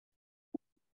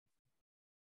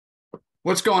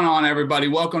What's going on, everybody?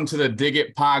 Welcome to the Dig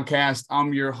It podcast.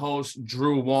 I'm your host,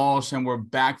 Drew Walsh, and we're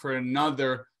back for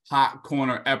another Hot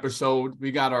Corner episode.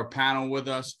 We got our panel with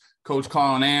us, Coach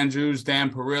Colin Andrews,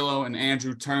 Dan Perillo, and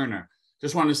Andrew Turner.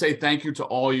 Just wanted to say thank you to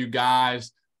all you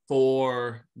guys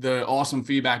for the awesome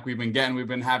feedback we've been getting. We've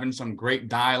been having some great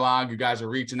dialogue. You guys are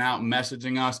reaching out and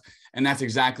messaging us, and that's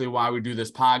exactly why we do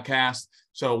this podcast.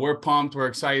 So we're pumped. We're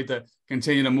excited to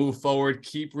continue to move forward.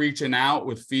 Keep reaching out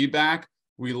with feedback.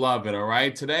 We love it. All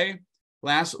right. Today,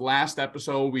 last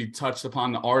episode, we touched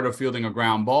upon the art of fielding a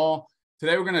ground ball.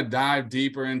 Today, we're going to dive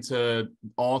deeper into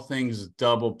all things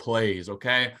double plays.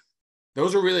 Okay.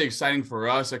 Those are really exciting for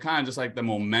us. They're kind of just like the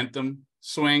momentum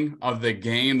swing of the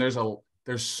game. There's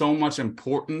so much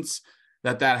importance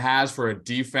that has for a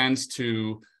defense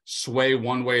to sway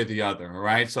one way or the other. All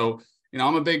right. So,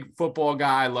 I'm a big football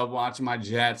guy. I love watching my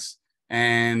Jets,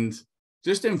 and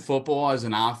just in football as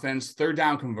an offense, third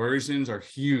down conversions are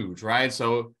huge, right?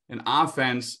 So an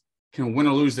offense can win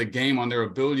or lose the game on their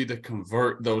ability to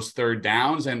convert those third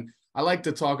downs. And I like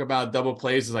to talk about double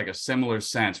plays as like a similar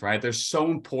sense, right? They're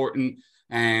so important.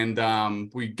 And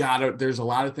there's a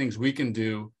lot of things we can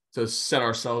do to set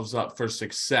ourselves up for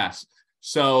success.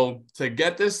 So to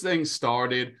get this thing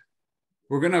started,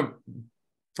 we're going to,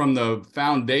 from the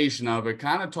foundation of it,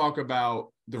 kind of talk about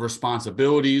the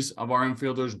responsibilities of our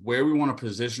infielders, where we want to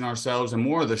position ourselves, and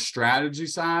more of the strategy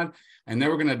side. And then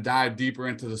we're going to dive deeper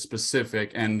into the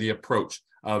specific and the approach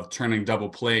of turning double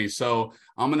plays. So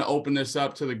I'm going to open this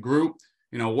up to the group.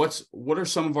 What are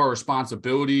some of our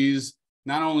responsibilities,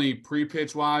 not only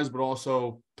pre-pitch wise, but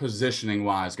also positioning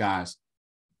wise, guys?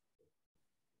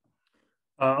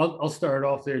 I'll start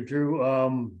off there, Drew.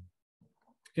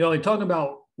 Talking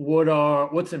about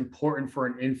what's important for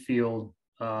an infield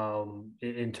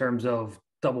in terms of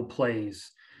double plays.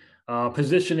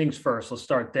 Positionings first. Let's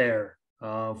start there.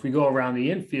 If we go around the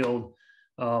infield,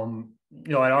 at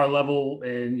our level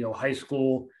in high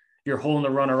school, you're holding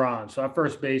the runner on. So at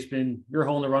first baseman, you're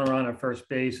holding the runner on at first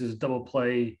base is a double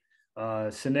play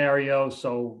scenario.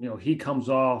 So he comes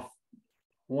off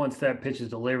once that pitch is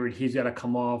delivered. He's got to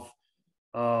come off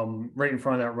right in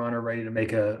front of that runner, ready to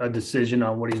make a decision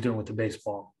on what he's doing with the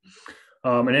baseball.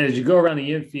 And then as you go around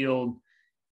the infield,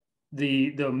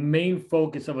 the main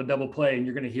focus of a double play, and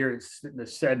you're going to hear it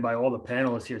said by all the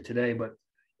panelists here today, but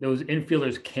those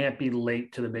infielders can't be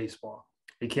late to the baseball.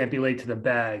 They can't be late to the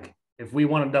bag. If we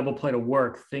want a double play to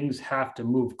work, things have to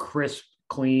move crisp,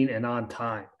 clean, and on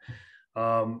time.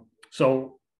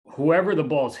 So whoever the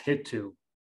ball's hit to,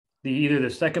 either the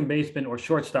second baseman or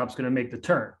shortstop is going to make the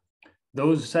turn.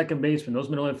 Those second basemen, those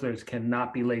middle infielders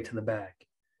cannot be late to the bag.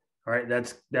 All right,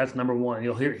 that's number one.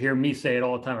 You'll hear me say it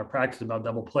all the time in practice about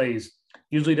double plays.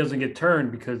 Usually doesn't get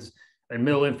turned because a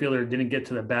middle infielder didn't get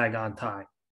to the bag on time.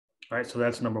 All right, so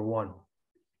that's number one.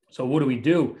 So what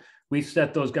do? We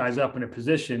set those guys up in a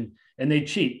position, and they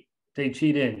cheat. They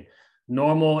cheat in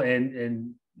normal,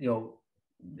 and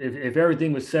if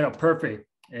everything was set up perfect,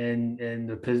 and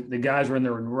the guys were in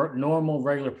their normal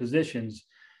regular positions,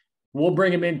 we'll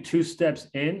bring them in 2 steps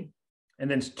in,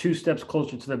 and then 2 steps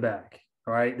closer to the bag.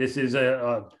 All right, this is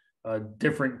a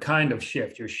different kind of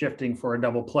shift. You're shifting for a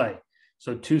double play.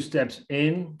 So 2 steps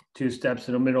in, 2 steps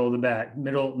in the middle of the bag,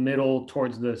 middle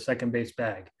towards the second base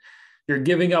bag. You're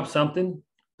giving up something,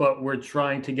 but we're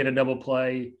trying to get a double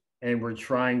play, and we're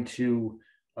trying to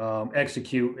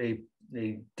execute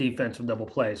a defensive double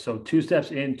play. So 2 steps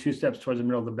in, 2 steps towards the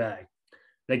middle of the bag.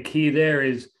 The key there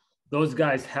is those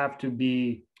guys have to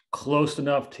be close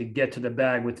enough to get to the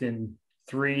bag within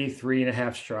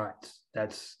 3.5 strides.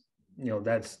 That's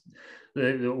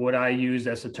what I use.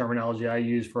 That's the terminology I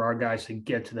use for our guys to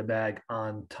get to the bag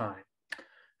on time.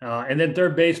 And then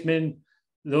third baseman,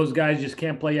 those guys just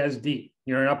can't play as deep.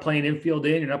 You're not playing infield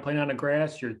in. You're not playing on the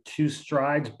grass. You're 2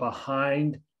 strides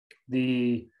behind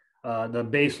the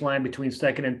baseline between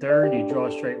second and third. You draw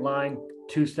a straight line.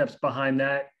 2 steps behind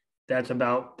that. That's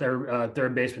about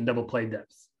third baseman double play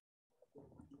depth.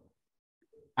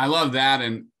 I love that,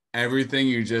 and everything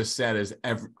you just said is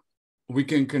we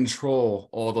can control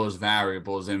all those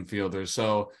variables, infielders.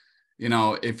 So,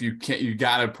 if you can't, you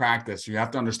got to practice. You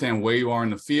have to understand where you are in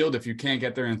the field. If you can't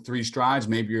get there in 3 strides,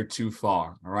 maybe you're too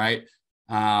far. All right.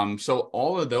 So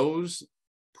all of those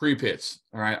pre-pitch,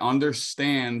 all right,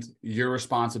 understand your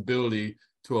responsibility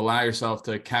to allow yourself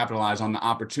to capitalize on the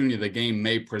opportunity the game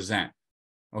may present.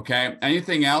 Okay.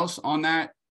 Anything else on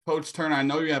that, Coach Turner? I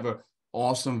know you have an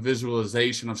awesome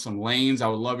visualization of some lanes. I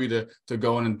would love you to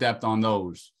go in depth on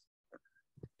those.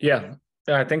 Yeah,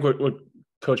 I think what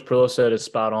Coach Perillo said is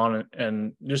spot on.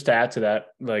 And just to add to that,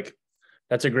 like,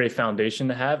 that's a great foundation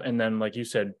to have. And then, like you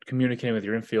said, communicating with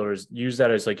your infielders, use that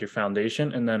as like your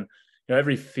foundation. And then,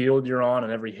 every field you're on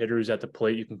and every hitter who's at the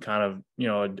plate, you can kind of,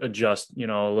 adjust,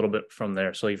 a little bit from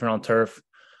there. So if you're on turf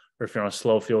or if you're on a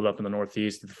slow field up in the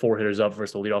Northeast, the 4 hitters up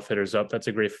versus the leadoff hitters up, that's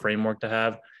a great framework to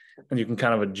have. And you can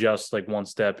kind of adjust like one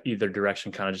step either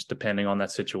direction, kind of just depending on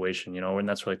that situation, and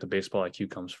that's where like the baseball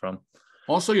IQ comes from.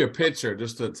 Also, your pitcher,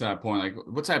 just to that point, like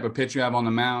what type of pitch you have on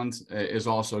the mound is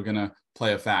also going to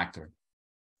play a factor.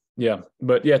 Yeah,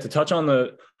 but to touch on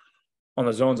the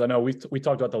zones, I know we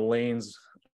talked about the lanes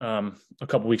a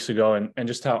couple weeks ago, and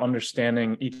just how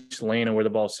understanding each lane and where the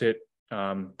ball's hit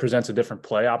presents a different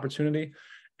play opportunity,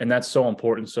 and that's so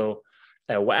important. So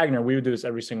at Wagner, we would do this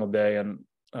every single day, and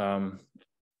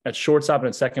at shortstop and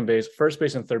at second base, first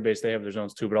base and third base, they have their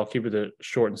zones too, but I'll keep it to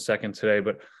short and second today.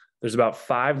 But there's about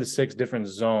 5 to 6 different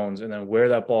zones, and then where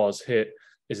that ball is hit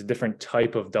is a different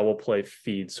type of double play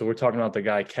feed. So we're talking about the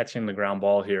guy catching the ground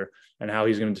ball here and how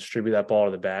he's going to distribute that ball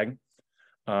to the bag.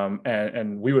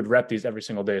 And we would rep these every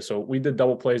single day. So we did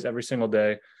double plays every single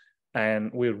day,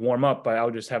 and we would warm up by, I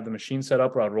would just have the machine set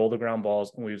up where I'd roll the ground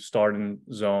balls, and we would start in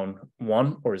zone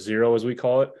 1 or 0, as we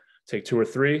call it, take 2 or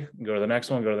 3, go to the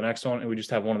next one, and we just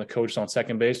have one of the coaches on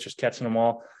second base just catching them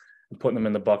all and putting them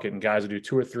in the bucket, and guys would do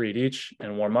 2 or 3 at each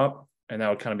and warm up. And that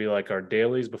would kind of be like our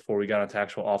dailies before we got into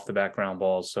actual off the back ground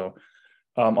balls. So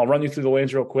I'll run you through the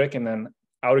lanes real quick, and then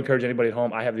I would encourage anybody at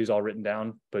home. I have these all written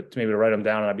down, but maybe to write them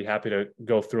down, and I'd be happy to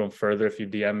go through them further if you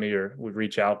DM me or would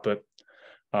reach out. But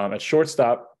at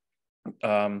shortstop,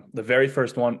 the very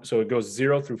first one, so it goes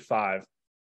 0 through 5.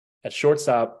 At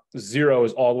shortstop, 0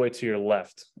 is all the way to your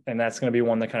left, and that's going to be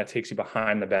one that kind of takes you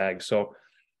behind the bag. So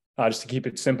just to keep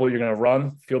it simple, you're going to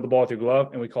run, field the ball with your glove,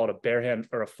 and we call it a barehand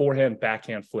or a forehand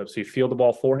backhand flip. So you field the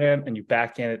ball forehand and you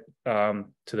backhand it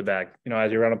to the bag.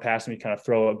 As you're running past them, you kind of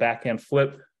throw a backhand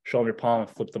flip, show them your palm, and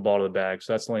flip the ball to the bag.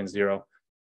 So that's lane 0.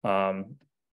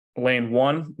 Lane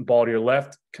 1, ball to your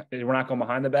left. We're not going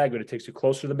behind the bag, but it takes you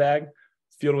closer to the bag.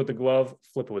 Field it with the glove,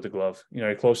 flip it with the glove.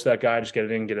 You're close to that guy, just get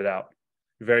it in, get it out.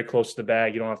 You're very close to the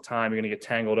bag. You don't have time. You're going to get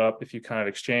tangled up if you kind of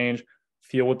exchange.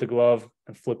 Field with the glove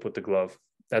and flip with the glove.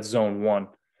 That's zone 1.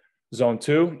 Zone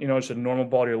 2, it's a normal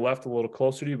ball to your left, a little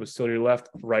closer to you, but still to your left,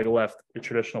 right to left, your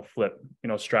traditional flip.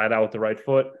 Stride out with the right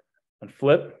foot and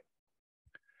flip.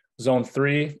 Zone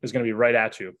 3 is going to be right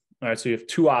at you. All right, so you have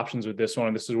 2 options with this one,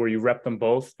 and this is where you rep them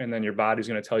both, and then your body's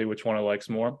going to tell you which one it likes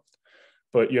more.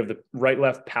 But you have the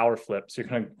right-left power flip, so you're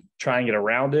going to try and get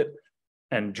around it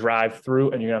and drive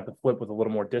through, and you're going to have to flip with a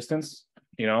little more distance.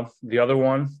 The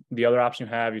other option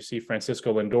you have, you see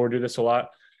Francisco Lindor do this a lot.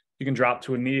 You can drop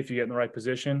to a knee if you get in the right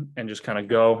position and just kind of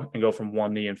go from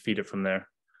one knee and feed it from there.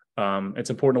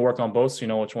 It's important to work on both so you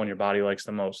know which one your body likes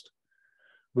the most.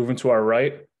 Moving to our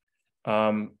right,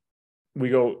 we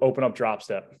go open up drop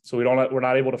step. So we're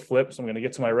not able to flip. So I'm going to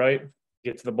get to my right,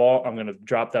 get to the ball. I'm going to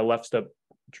drop that left step,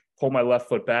 pull my left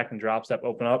foot back and drop step,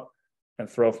 open up and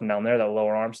throw from down there, that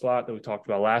lower arm slot that we talked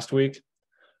about last week.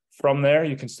 From there,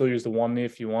 you can still use the one knee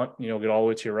if you want, get all the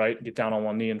way to your right, get down on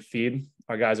one knee and feed.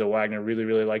 Our guys at Wagner really,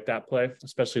 really like that play,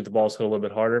 especially if the ball's hit a little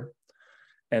bit harder.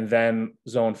 And then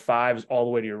zone 5 is all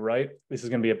the way to your right. This is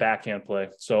going to be a backhand play.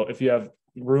 So if you have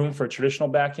room for a traditional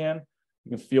backhand,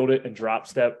 you can field it and drop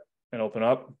step and open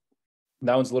up.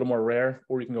 That one's a little more rare,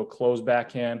 or you can go close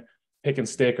backhand, pick and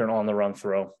stick, or an on the run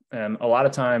throw. And a lot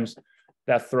of times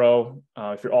that throw,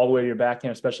 if you're all the way to your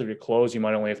backhand, especially if you're closed, you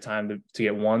might only have time to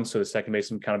get one. So the second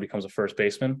baseman kind of becomes a first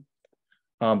baseman.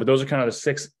 But those are kind of the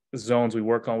 6 zones we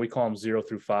work on. We call them 0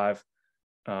 through 5.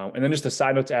 And then just a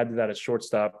side note to add to that at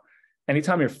shortstop,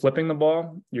 anytime you're flipping the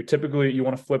ball, you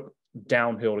want to flip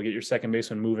downhill to get your second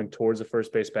baseman moving towards the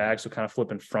first base bag. So kind of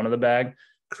flip in front of the bag,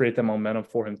 create the momentum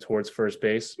for him towards first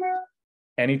base.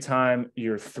 Anytime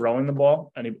you're throwing the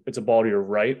ball and it's a ball to your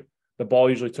right, the ball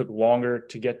usually took longer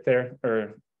to get there,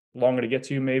 or longer to get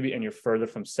to you maybe, and you're further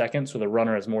from second. So the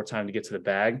runner has more time to get to the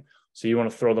bag. So you want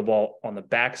to throw the ball on the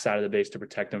back side of the base to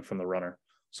protect him from the runner.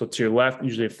 So to your left,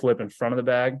 usually a flip in front of the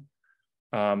bag.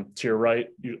 To your right,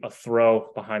 a throw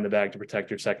behind the bag to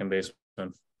protect your second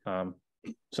baseman. So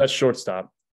that's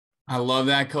shortstop. I love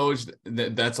that, Coach.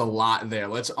 That's a lot there.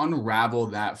 Let's unravel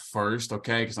that first,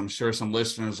 okay? Because I'm sure some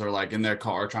listeners are like in their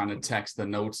car trying to text the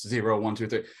notes 0, 1, 2,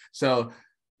 3. So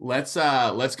let's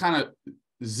kind of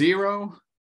 0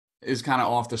 is kind of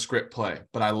off the script play,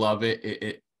 but I love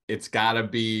it. It's got to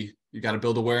be, you got to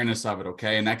build awareness of it,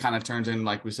 okay? And that kind of turns in,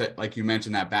 like we said, like you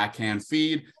mentioned, that backhand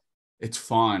feed. It's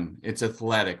fun. It's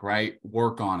athletic, right?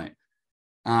 Work on it.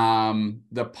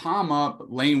 The palm up,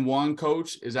 lane 1,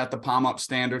 Coach, is that the palm up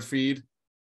standard feed?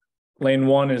 Lane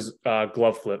 1 is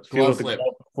glove flip. Glove flip.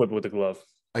 Flip with the glove.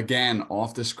 Again,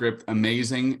 off the script,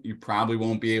 amazing. You probably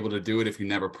won't be able to do it if you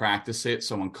never practice it.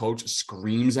 So when Coach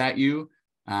screams at you,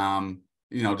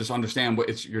 just understand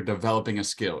you're developing a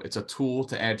skill. It's a tool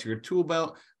to add to your tool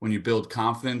belt. When you build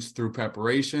confidence through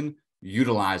preparation,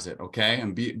 utilize it. Okay.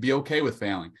 And be okay with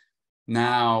failing.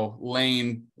 Now,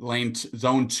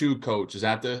 zone 2, coach, is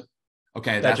that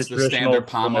that's the standard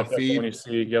palm feed. When you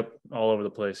see, yep, all over the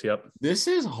place. Yep. This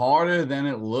is harder than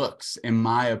it looks, in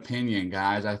my opinion,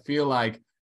 guys. I feel like,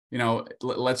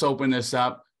 let's open this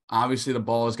up. Obviously, the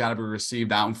ball has got to be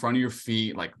received out in front of your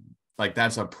feet. Like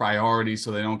that's a priority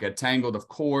so they don't get tangled, of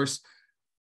course.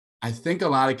 I think a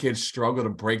lot of kids struggle to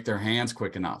break their hands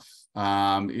quick enough.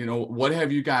 What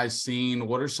have you guys seen?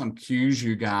 What are some cues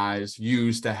you guys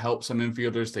use to help some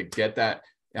infielders to get that,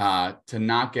 to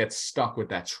not get stuck with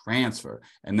that transfer?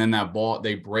 And then that ball,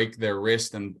 they break their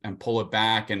wrist and pull it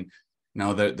back, and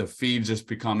the feeds just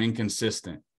become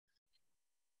inconsistent.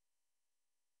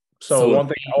 So one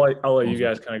thing I'll let you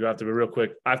guys kind of go after, but real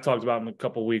quick, I've talked about a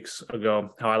couple of weeks ago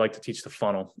how I like to teach the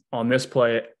funnel. On this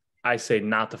play, I say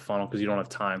not to funnel because you don't have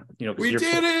time. We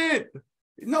did it.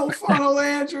 No funnel,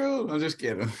 Andrew. I'm just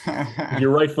kidding.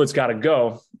 Your right foot's got to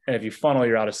go, and if you funnel,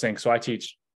 you're out of sync. So I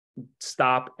teach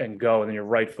stop and go, and then your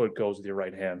right foot goes with your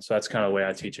right hand. So that's kind of the way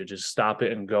I teach it. Just stop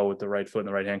it and go with the right foot and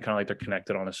the right hand, kind of like they're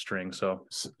connected on a string. So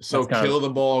kill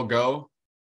the ball, go.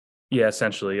 Yeah,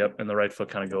 essentially. Yep. And the right foot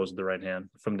kind of goes with the right hand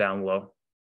from down low.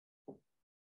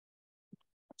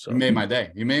 So you made my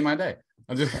day.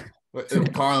 I'm just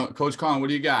Coach Carlin, what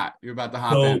do you got? You're about to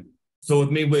hop in. So with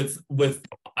me, with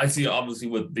I see obviously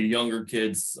with the younger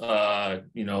kids, 10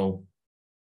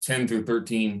 through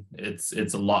 13, it's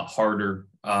a lot harder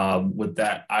with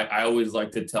that. I always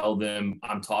like to tell them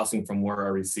I'm tossing from where I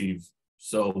receive.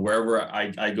 So wherever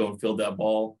I go and field that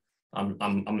ball, I'm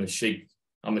gonna shake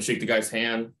the guy's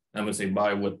hand. I'm going to say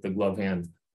bye with the glove hand.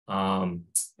 And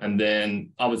then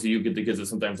obviously you get the kids that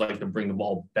sometimes like to bring the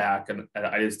ball back. And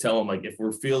I just tell them, like, if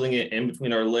we're fielding it in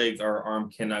between our legs, our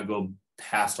arm cannot go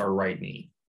past our right knee,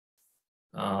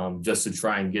 just to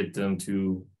try and get them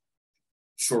to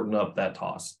shorten up that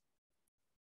toss.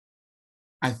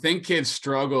 I think kids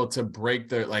struggle to break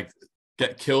their,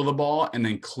 kill the ball and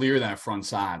then clear that front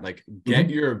side.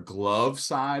 Get your glove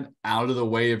side out of the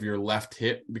way of your left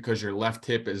hip, because your left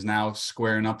hip is now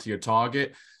squaring up to your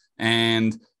target.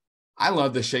 And I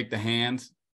love to shake the hand.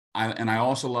 I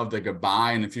also love the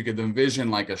goodbye. And if you could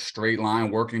envision like a straight line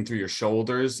working through your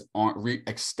shoulders on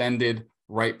extended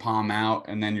right palm out,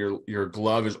 and then your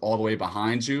glove is all the way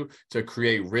behind you to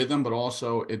create rhythm, but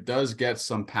also it does get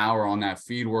some power on that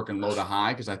feed work and low to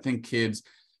high, because I think kids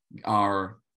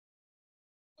are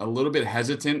a little bit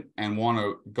hesitant and want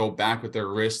to go back with their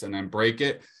wrist and then break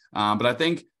it. But I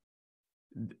think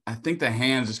the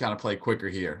hands just got to play quicker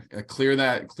here. Clear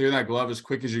that glove as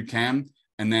quick as you can,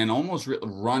 and then almost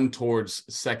run towards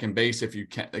second base if you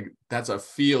can. That's a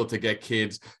feel to get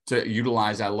kids to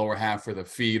utilize that lower half for the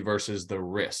feed versus the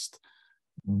wrist.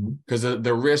 Because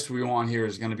the wrist we want here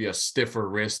is going to be a stiffer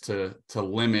wrist to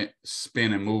limit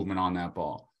spin and movement on that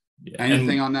ball. Yeah.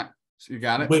 Anything on that? So you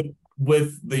got it?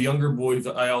 With the younger boys,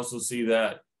 I also see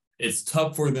that it's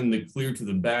tough for them to clear to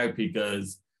the bag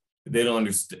because they don't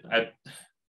understand.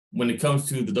 When it comes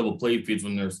to the double play feeds,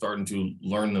 when they're starting to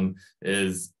learn them,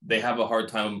 is they have a hard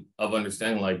time of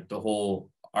understanding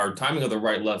our timing of the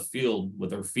right left field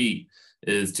with our feet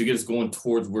is to get us going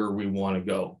towards where we want to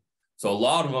go. So a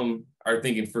lot of them are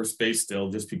thinking first base still,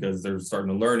 just because they're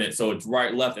starting to learn it. So it's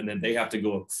right, left, and then they have to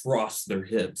go across their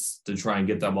hips to try and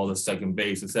get that ball to second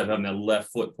base instead of having that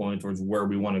left foot pointing towards where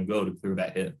we want to go to clear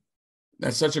that hit.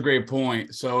 That's such a great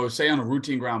point. So say on a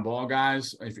routine ground ball,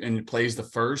 guys, and it plays the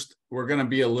first, we're going to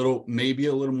be maybe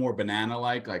a little more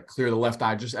banana-like clear the left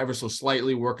eye just ever so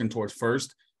slightly, working towards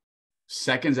first.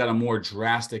 Second's at a more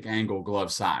drastic angle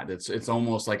glove side. It's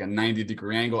almost like a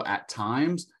 90-degree angle at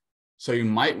times. So you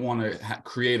might want to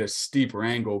create a steeper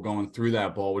angle going through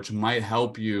that ball, which might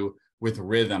help you with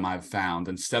rhythm, I've found.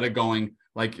 Instead of going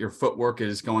like your footwork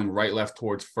is going right, left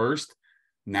towards first,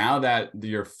 now that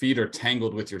your feet are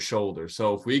tangled with your shoulders.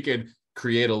 So if we could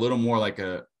create a little more like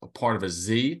a part of a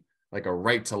Z, like a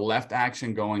right to left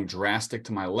action going drastic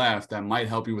to my left, that might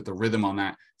help you with the rhythm on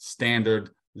that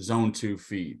standard zone 2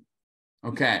 feed.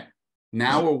 Okay.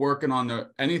 Now we're working on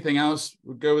anything else?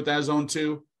 We'll go with that zone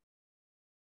 2.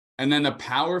 And then the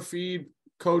power feed,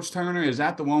 Coach Turner, is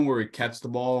that the one where we catch the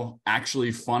ball,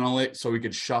 actually funnel it so we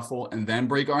could shuffle and then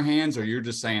break our hands? Or you're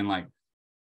just saying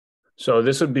So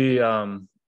this would be,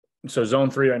 so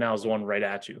zone 3 right now is the one right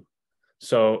at you.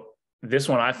 So this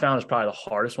one I found is probably the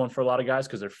hardest one for a lot of guys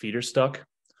because their feet are stuck.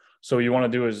 So what you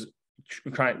want to do is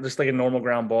try just like a normal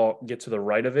ground ball, get to the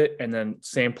right of it, and then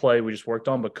same play we just worked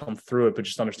on, but come through it, but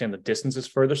just understand the distance is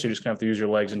further. So you're just gonna have to use your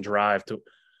legs and drive to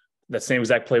that same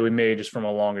exact play we made just from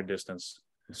a longer distance.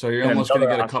 So you're And almost going to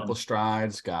get a option, couple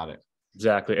strides. Got it.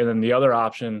 exactly. And then the other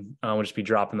option would just be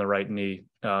dropping the right knee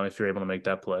if you're able to make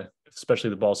that play, especially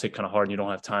the ball's hit kind of hard and you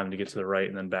don't have time to get to the right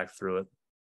and then back through it.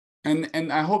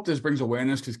 And I hope this brings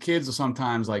awareness, because kids will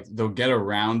sometimes, like, they'll get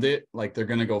around it, like they're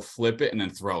going to go flip it and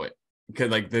then throw it, because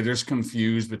like they're just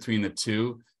confused between the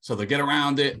two. So they'll get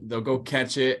around it, they'll go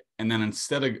catch it, and then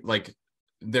instead of, like,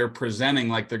 they're presenting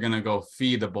like they're going to go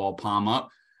feed the ball palm up,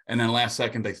 and then last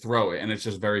second they throw it, and it's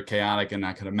just very chaotic. And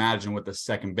I can imagine what the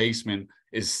second baseman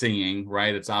is seeing,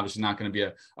 right? It's obviously not going to be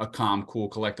a calm, cool,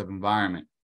 collective environment.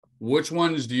 Which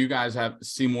ones do you guys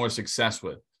see more success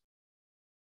with?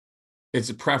 It's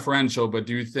a preferential, but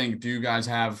do you guys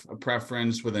have a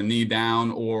preference with a knee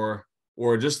down, or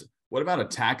just what about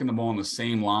attacking the ball on the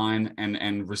same line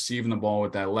and receiving the ball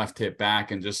with that left hip back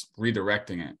and just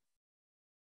redirecting it?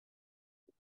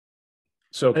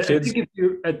 So kids,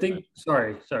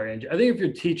 sorry, Andrew. I think if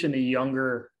you're teaching the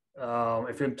younger,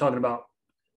 if you're talking about,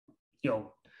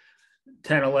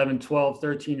 10, 11, 12,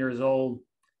 13 years old,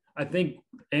 I think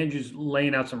Andrew's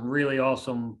laying out some really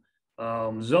awesome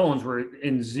zones where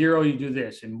in 0 you do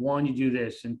this, in 1 you do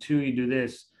this, in 2 you do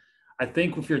this. I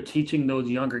think if you're teaching those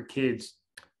younger kids,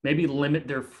 maybe limit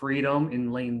their freedom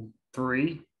in lane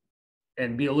 3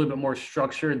 and be a little bit more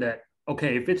structured, that,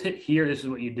 okay, if it's hit here, this is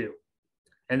what you do.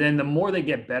 And then the more they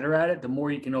get better at it, the more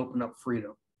you can open up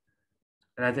freedom.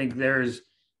 And I think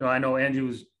I know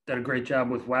Andrew's done a great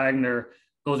job with Wagner.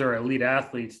 Those are elite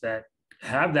athletes that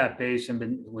have that base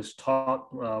and was taught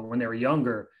when they were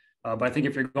younger. But I think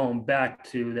if you're going back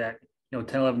to that,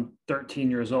 10, 11,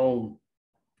 13 years old,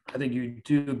 I think you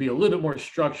do be a little bit more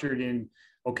structured in,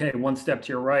 okay, 1 step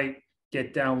to your right,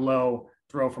 get down low,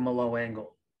 throw from a low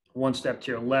angle. 1 step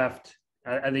to your left.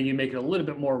 I think you make it a little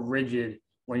bit more rigid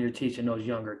when you're teaching those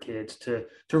younger kids to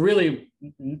really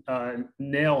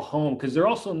nail home, because they're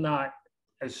also not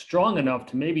as strong enough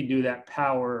to maybe do that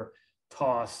power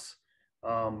toss.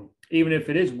 Even if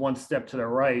it is 1 step to the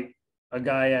right, a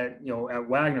guy at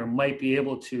Wagner might be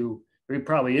able to, or he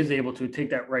probably is able to, take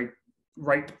that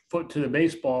right foot to the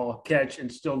baseball, catch, and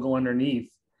still go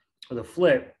underneath with a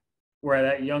flip, where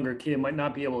that younger kid might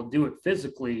not be able to do it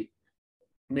physically.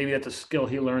 Maybe that's a skill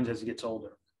he learns as he gets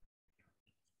older.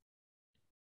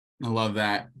 I love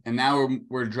that. And now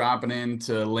we're dropping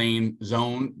into lane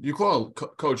zone. You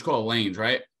coach call lanes,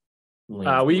 right?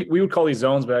 We would call these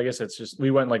zones, but I guess it's just, we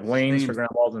went like lanes for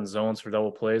ground balls and zones for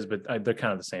double plays, but they're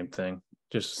kind of the same thing.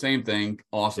 Just same thing.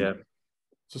 Awesome. Yeah.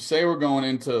 So say we're going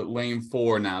into lane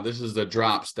 4 now. This is the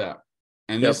drop step.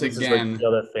 And this again, is the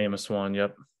other famous one.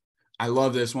 Yep. I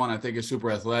love this one. I think it's super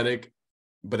athletic,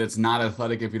 but it's not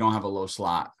athletic if you don't have a low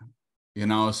slot.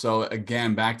 So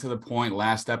again, back to the point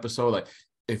last episode, like,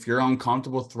 if you're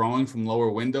uncomfortable throwing from lower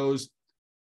windows,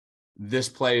 this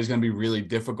play is going to be really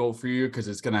difficult for you, because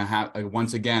it's going to have,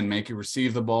 once again, make you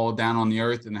receive the ball down on the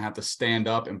earth and have to stand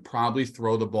up and probably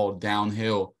throw the ball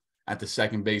downhill at the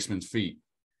second baseman's feet.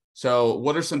 So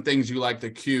what are some things you like to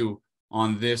cue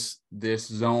on this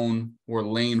zone or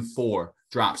lane 4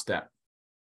 drop step?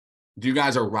 Do you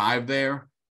guys arrive there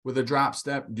with a drop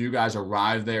step? Do you guys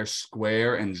arrive there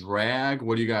square and drag?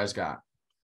 What do you guys got?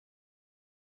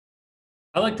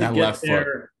 I like to get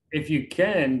there if you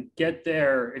can get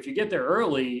there. If you get there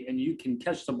early and you can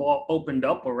catch the ball opened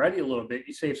up already a little bit,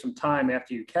 you save some time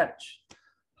after you catch.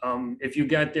 If you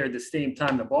get there at the same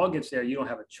time the ball gets there, you don't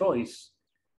have a choice.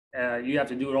 You have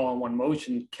to do it all in one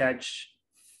motion: catch,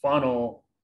 funnel,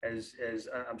 as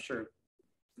I'm sure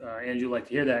Andrew like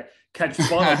to hear that. Catch,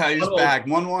 funnel. He's back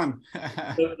 1-1.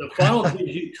 the funnel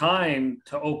gives you time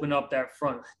to open up that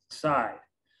front side.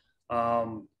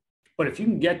 But if you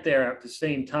can get there at the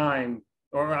same time,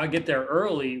 or I get there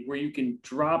early, where you can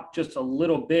drop just a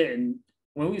little bit. And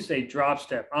when we say drop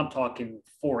step, I'm talking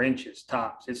 4 inches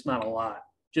tops. It's not a lot.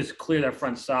 Just clear that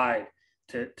front side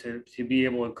to be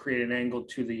able to create an angle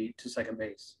to second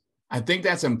base. I think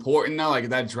that's important though. Like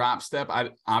that drop step,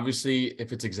 obviously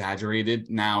if it's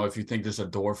exaggerated now, if you think there's a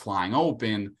door flying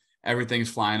open, everything's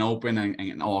flying open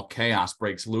and all chaos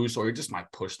breaks loose, or you just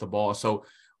might push the ball. So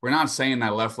we're not saying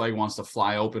that left leg wants to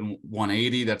fly open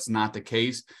 180. That's not the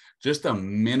case. Just a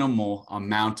minimal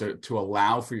amount to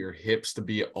allow for your hips to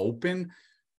be open.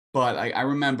 But I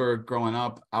remember growing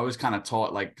up, I was kind of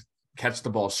taught, like, catch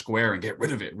the ball square and get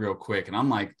rid of it real quick. And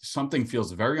I'm like, something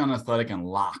feels very unathletic and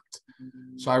locked.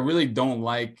 So I really don't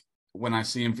like when I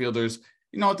see infielders,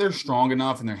 they're strong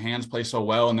enough and their hands play so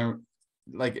well. And they're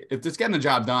like, if it's getting the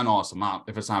job done, awesome.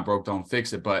 If it's not broke, don't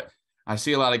fix it. But I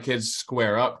see a lot of kids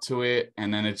square up to it,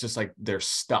 and then it's just like they're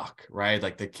stuck, right?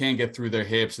 Like they can't get through their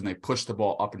hips and they push the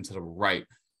ball up into the right.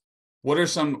 What are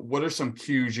some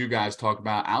cues you guys talk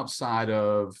about outside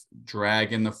of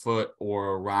dragging the foot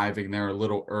or arriving there a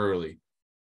little early?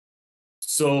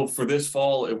 So for this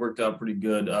fall, it worked out pretty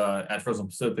good at Fresno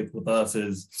Pacific with us.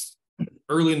 Is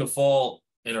early in the fall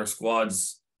in our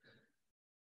squads,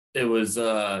 it was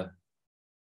let's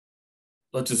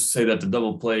just say that the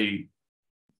double play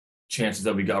chances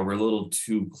that we got were a little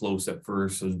too close at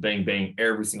first. It was bang bang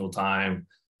every single time,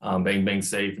 bang bang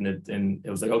safe, and it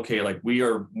was like, okay, like we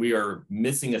are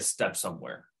missing a step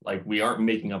somewhere. Like we aren't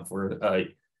making up for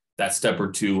that step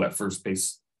or two at first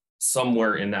base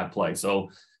somewhere in that play.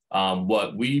 So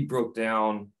what we broke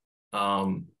down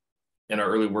in our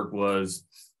early work was,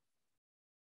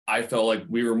 I felt like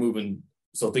we were moving.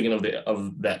 So thinking of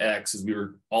the X, is we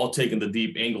were all taking the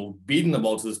deep angle, beating the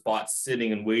ball to the spot,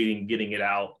 sitting and waiting, getting it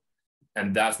out.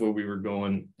 And that's where we were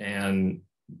going. And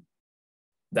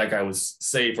that guy was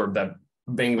safe, or that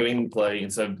bang bang play,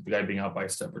 instead of the guy being out by a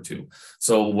step or two.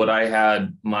 So what I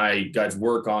had my guys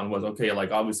work on was, okay,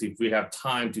 like obviously if we have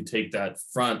time to take that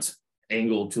front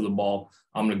angle to the ball,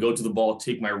 I'm going to go to the ball,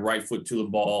 take my right foot to the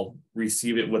ball,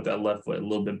 receive it with that left foot a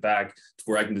little bit back to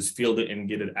where I can just field it and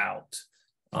get it out.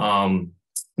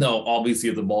 Now, obviously,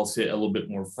 if the ball's hit a little bit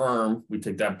more firm, we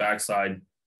take that backside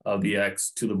of the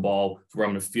X to the ball to where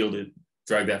I'm going to field it,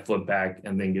 drag that foot back,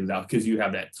 and then get it out, because you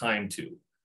have that time to.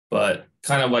 But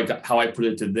kind of like how I put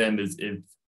it to them is,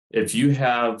 if you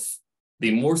have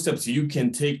the more steps you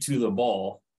can take to the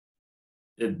ball,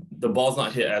 the ball's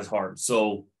not hit as hard.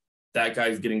 So that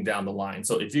guy's getting down the line.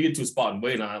 So if you get to a spot and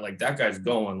wait on it, like that guy's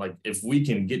going. Like if we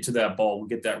can get to that ball, we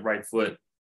get that right foot.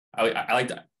 I like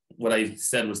that. What I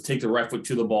said was take the right foot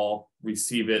to the ball,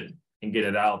 receive it, and get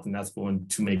it out, and that's going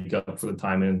to make up for the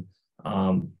time. And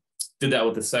did that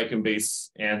with the second base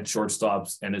and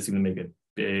shortstops, and it seemed to make a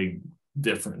big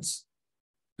difference.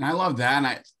 And I love that. And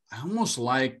I almost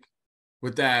like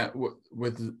with that,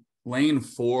 with lane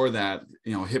 4, that,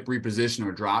 hip reposition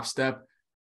or drop step,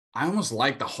 I almost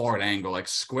like the hard angle, like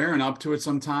squaring up to it.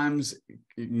 Sometimes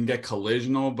you can get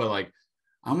collisional, but like,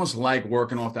 I almost like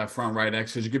working off that front right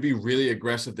X, because you could be really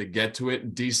aggressive to get to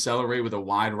it, decelerate with a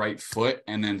wide right foot,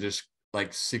 and then just like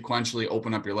sequentially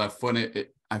open up your left foot.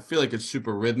 I feel like it's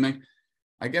super rhythmic.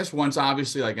 I guess once,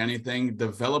 obviously, like anything,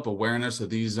 develop awareness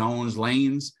of these zones,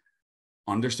 lanes,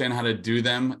 understand how to do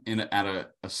them at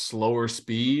a slower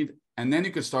speed, and then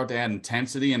you could start to add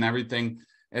intensity and everything.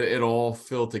 It all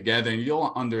fill together, and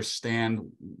you'll understand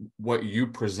what you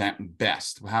present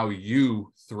best, how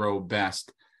you throw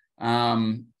best.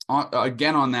 Again,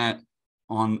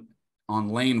 on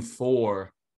lane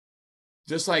 4,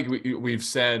 just like we've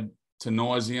said to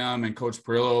nauseum, and Coach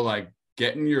Perillo, like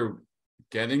getting your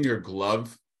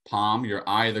glove palm, your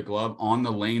eye of the glove on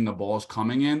the lane the ball's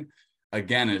coming in,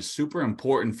 again, is super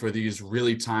important for these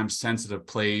really time sensitive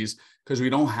plays, because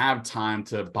we don't have time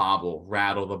to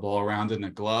rattle the ball around in the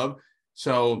glove.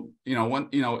 So,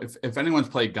 if anyone's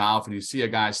played golf and you see a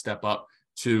guy step up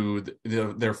to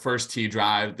their first tee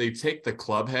drive, they take the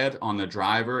club head on the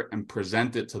driver and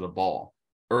present it to the ball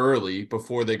early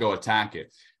before they go attack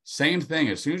it. Same thing.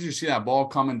 As soon as you see that ball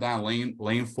coming down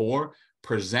lane 4,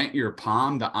 present your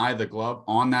palm, the eye of the glove,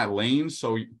 on that lane,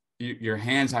 so your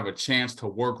hands have a chance to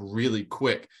work really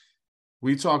quick.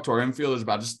 We talk to our infielders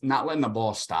about just not letting the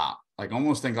ball stop. Like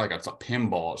almost think like it's a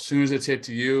pinball. As soon as it's hit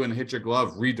to you and hit your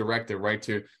glove, redirect it right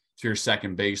to your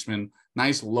second baseman.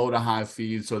 Nice low to high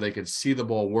feed so they could see the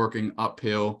ball working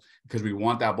uphill, because we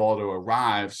want that ball to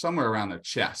arrive somewhere around the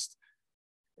chest.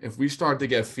 If we start to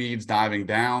get feeds diving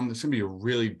down, it's going to be a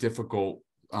really difficult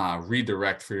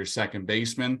redirect for your second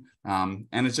baseman. And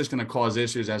it's just going to cause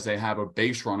issues as they have a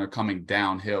base runner coming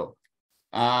downhill.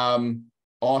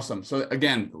 Awesome. So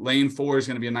again, lane 4 is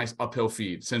going to be a nice uphill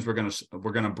feed, since we're going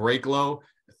to break low,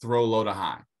 throw low to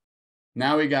high.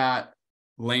 Now we got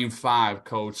lane 5,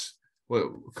 coach.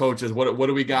 Coaches, what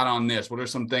do we got on this? What are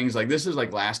some things, like this is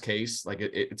like last case, like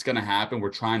it's going to happen. We're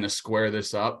trying to square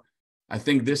this up. I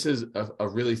think this is a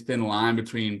really thin line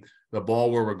between the ball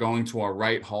where we're going to our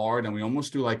right hard, and we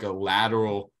almost do like a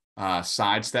lateral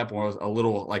sidestep, or a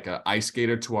little like an ice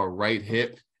skater to our right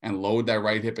hip and load that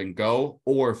right hip and go.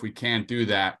 Or if we can't do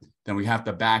that, then we have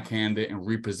to backhand it and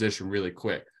reposition really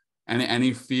quick.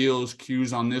 Any feels,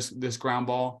 cues on this ground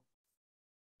ball?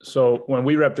 So when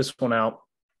we rep this one out,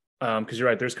 because you're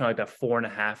right, there's kind of like that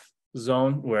 4.5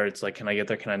 zone where it's like, can I get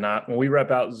there? Can I not? When we rep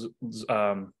out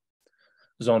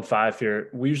zone 5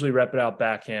 here, we usually rep it out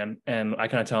backhand, and I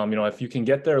kind of tell them, if you can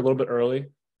get there a little bit early,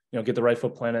 get the right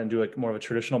foot planted and do like more of a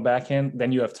traditional backhand,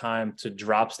 then you have time to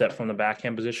drop step from the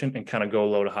backhand position and kind of go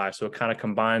low to high. So it kind of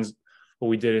combines what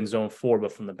we did in zone 4,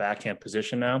 but from the backhand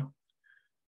position now.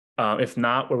 If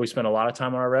not, where we spend a lot of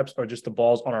time on our reps, or just the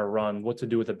balls on our run, what to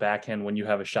do with the backhand when you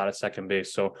have a shot at second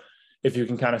base. So if you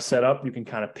can kind of set up, you can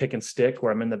kind of pick and stick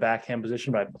where I'm in the backhand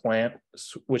position, but I plant,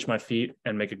 switch my feet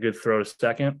and make a good throw to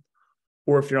second.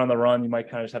 Or if you're on the run, you might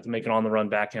kind of just have to make an on the run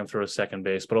backhand throw to second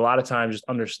base. But a lot of times just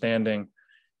understanding,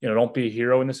 don't be a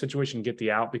hero in this situation, get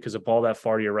the out, because a ball that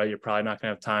far to your right, you're probably not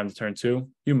going to have time to turn to.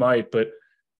 You might, but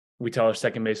we tell our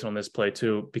second baseman on this play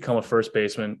too, become a first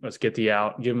baseman. Let's get the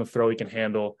out, give him a throw he can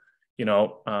handle,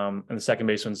 and the second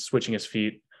baseman's switching his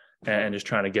feet and just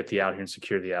trying to get the out here and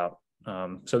secure the out.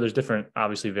 So there's different,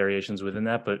 obviously, variations within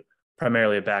that, but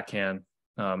primarily a backhand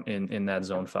in that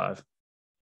zone 5.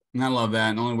 And I love that.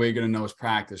 And the only way you're going to know is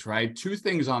practice, right? 2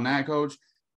 things on that, Coach.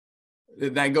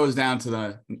 That goes down to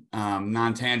the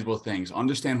non-tangible things.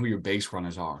 Understand who your base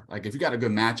runners are. Like if you got a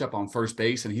good matchup on first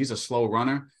base and he's a slow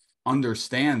runner,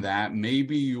 understand that.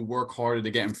 Maybe you work harder to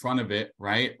get in front of it,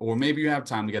 right? Or maybe you have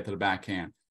time to get to the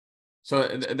backhand. So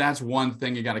that's one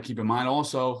thing you got to keep in mind.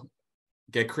 Also,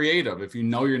 get creative. If you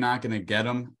know you're not going to get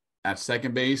them at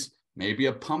second base, maybe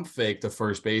a pump fake to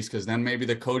first base, because then maybe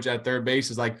the coach at third base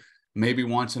is like, maybe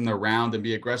wants him to round and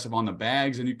be aggressive on the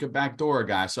bags, and you could backdoor a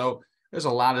guy. So there's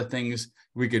a lot of things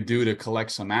we could do to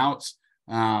collect some outs.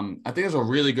 I think there's a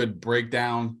really good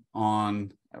breakdown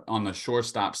on the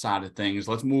shortstop side of things.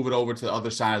 Let's move it over to the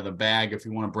other side of the bag if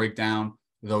you want to break down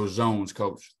those zones,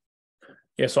 Coach.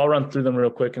 Yeah, so I'll run through them real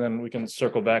quick, and then we can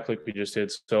circle back like we just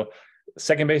did. So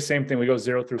second base, same thing. We go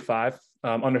 0 through 5.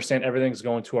 Understand everything's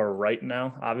going to our right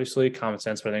now. Obviously, common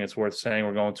sense, but I think it's worth saying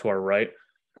we're going to our right.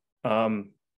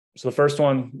 So the first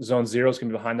one, zone 0, is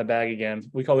going to be behind the bag again.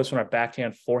 We call this one our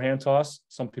backhand forehand toss.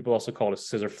 Some people also call it a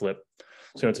scissor flip.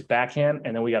 So it's a backhand,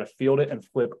 and then we got to field it and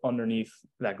flip underneath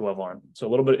that glove arm. So a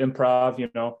little bit of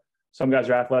improv, some guys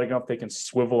are athletic enough, they can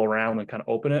swivel around and kind of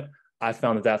open it. I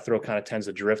found that throw kind of tends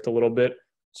to drift a little bit.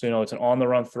 So, it's an on the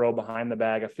run throw behind the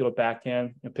bag. I field it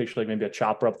backhand, picture like maybe a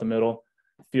chopper up the middle,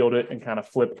 field it and kind of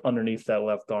flip underneath that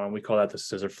left arm. We call that the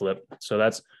scissor flip. So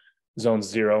that's zone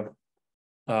 0.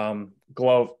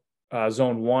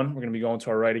 Zone 1, we're going to be going to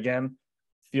our right again,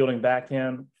 fielding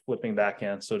backhand, flipping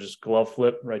backhand. So just glove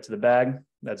flip right to the bag.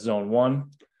 That's zone 1.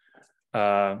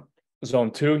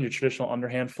 Zone 2, your traditional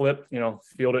underhand flip,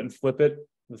 field it and flip it.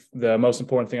 The most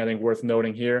important thing I think worth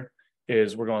noting here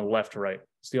is we're going left to right.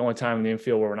 It's the only time in the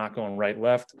infield where we're not going right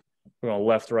left. We're going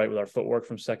left to right with our footwork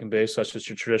from second base. So that's just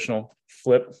your traditional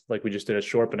flip like we just did at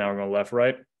short, but now we're going left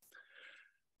right.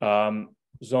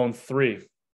 Zone 3.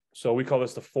 So we call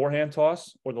this the forehand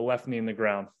toss or the left knee in the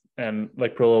ground. And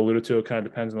like Prillo alluded to, it kind of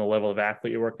depends on the level of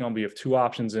athlete you're working on, but you have 2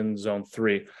 options in zone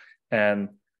 3. And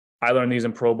I learned these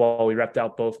in pro ball. We repped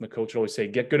out both, and the coach would always say,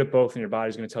 get good at both, and your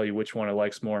body's going to tell you which one it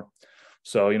likes more.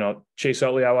 So, Chase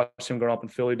Utley, I watched him growing up in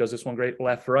Philly, does this one great,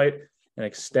 left, right, and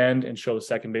extend and show the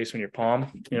second baseman your palm,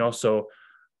 so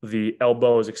the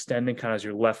elbow is extending kind of as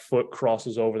your left foot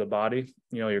crosses over the body,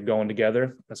 you're going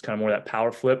together. That's kind of more that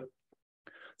power flip.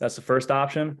 That's the first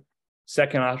option.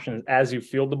 Second option is as you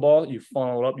field the ball, you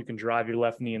funnel it up, you can drive your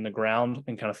left knee in the ground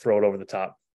and kind of throw it over the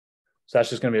top. So that's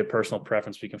just going to be a personal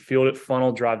preference. You can field it,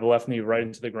 funnel, drive the left knee right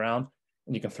into the ground,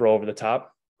 and you can throw over the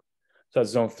top. So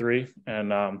that's zone 3.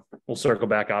 And we'll circle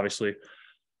back, obviously.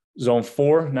 Zone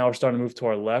 4, now we're starting to move to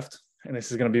our left. And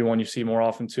this is going to be one you see more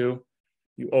often too.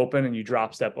 You open and you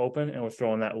drop step open, and we're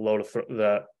throwing that low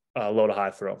to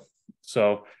high throw.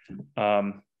 So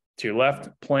to your left,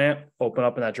 plant, open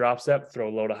up in that drop step, throw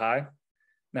low to high.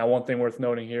 Now, one thing worth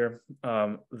noting here,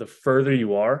 the further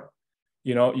you are,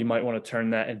 you might want to turn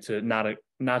that into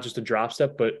not just a drop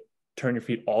step, but turn your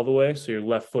feet all the way. So your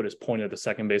left foot is pointed at the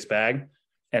second base bag.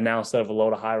 And now instead of a low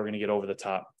to high, we're going to get over the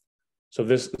top. So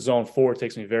this zone 4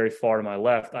 takes me very far to my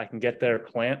left. I can get there,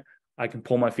 plant. I can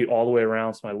pull my feet all the way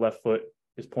around. So my left foot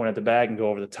is pointed at the bag and go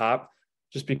over the top,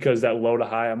 just because that low to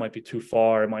high, I might be too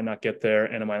far. It might not get there,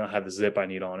 and it might not have the zip I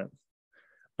need on it.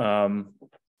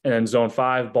 And then zone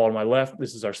 5, ball to my left.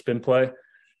 This is our spin play.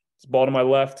 It's ball to my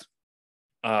left.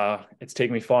 It's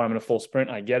taking me far. I'm in a full sprint.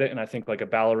 I get it. And I think like a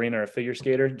ballerina or a figure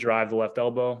skater, drive the left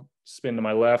elbow, spin to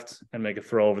my left, and make a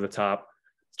throw over the top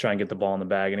to try and get the ball in the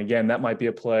bag. And again, that might be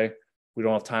a play we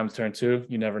don't have time to turn to.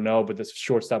 You never know, but this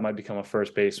shortstop might become a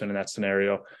first baseman in that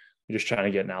scenario. You're just trying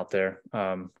to get out there,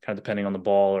 kind of depending on the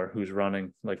ball or who's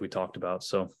running, like we talked about.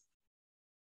 So,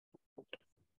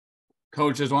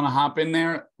 coaches want to hop in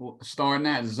there, starting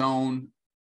at zone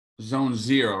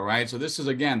 0, right? So this is,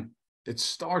 again, it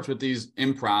starts with these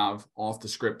improv off the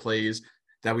script plays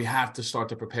that we have to start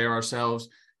to prepare ourselves.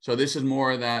 So this is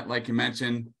more of that, like you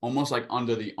mentioned, almost like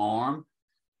under the arm.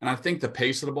 And I think the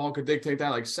pace of the ball could dictate that.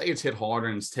 Like, say it's hit harder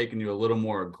and it's taking you a little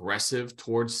more aggressive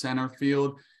towards center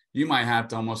field, you might have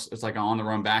to almost, it's like an on the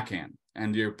run backhand.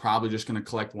 and you're probably just going to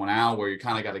collect one out where you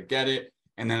kind of got to get it.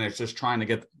 And then it's just trying to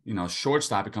get,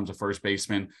 shortstop becomes a first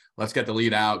baseman. Let's get the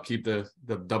lead out, keep the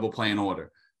double play in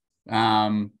order.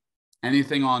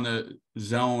 Anything on the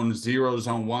zone 0,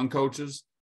 zone 1 coaches?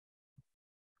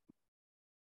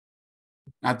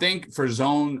 I think for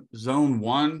zone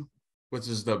 1, which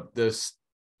is is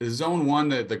zone 1,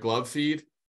 the glove feed.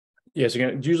 Yeah, so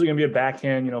it's usually going to be a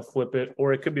backhand, flip it,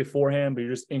 or it could be a forehand, but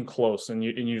you're just in close and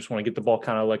you just want to get the ball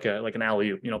kind of like an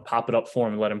alley-oop, pop it up for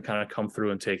him and let him kind of come through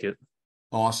and take it.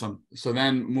 Awesome. So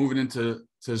then moving into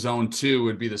zone 2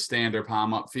 would be the standard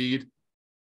palm up feed.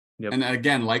 Yep. And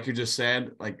again, like you just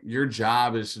said, like your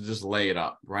job is to just lay it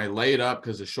up, right? Lay it up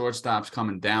because the shortstop's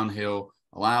coming downhill.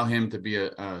 Allow him to be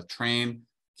a train,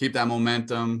 keep that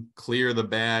momentum, clear the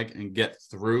bag, and get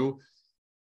through.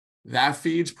 That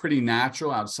feed's pretty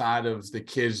natural outside of the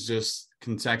kids just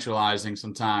contextualizing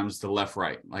sometimes the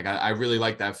left-right. Like I really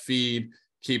like that feed.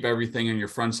 Keep everything in your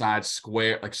front side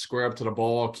square up to the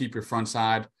ball. Keep your front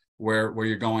side where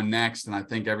you're going next. And I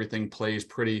think everything plays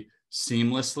pretty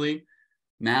seamlessly.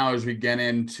 Now, as we get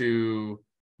into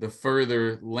the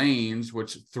further lanes,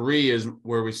 which 3 is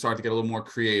where we start to get a little more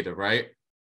creative, right?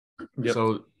 Yep.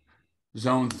 So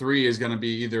zone 3 is going to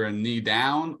be either a knee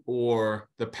down or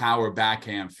the power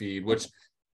backhand feed, which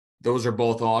those are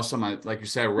both awesome. Like you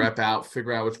said, rep out,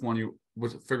 figure out which one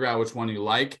you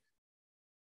like.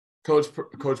 Coach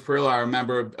Perillo, I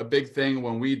remember a big thing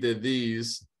when we did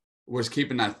these was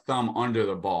keeping that thumb under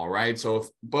the ball, right? So if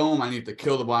boom, I need to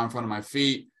kill the ball in front of my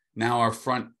feet. Now our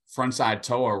front side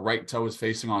toe, our right toe is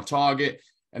facing on target.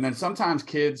 And then sometimes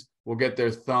kids will get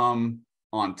their thumb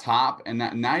on top, and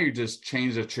now you just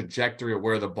change the trajectory of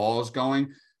where the ball is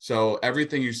going. So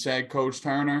everything you said, Coach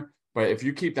Turner, but if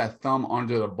you keep that thumb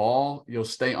under the ball, you'll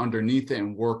stay underneath it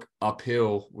and work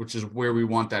uphill, which is where we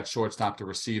want that shortstop to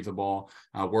receive the ball,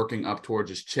 working up towards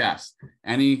his chest.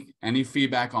 Any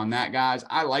feedback on that, guys?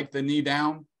 I like the knee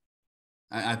down.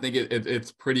 I think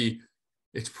it's pretty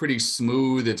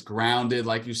smooth. It's grounded,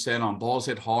 like you said, on balls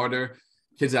hit harder.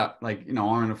 Kids out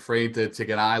aren't afraid to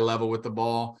get eye level with the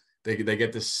ball. They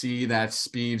get to see that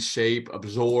speed, shape,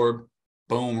 absorb,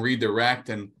 boom, redirect.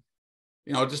 And,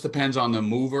 it just depends on the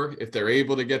mover. If they're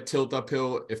able to get tilt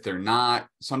uphill, if they're not.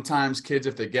 Sometimes kids,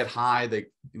 if they get high, they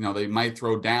might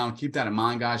throw down. Keep that in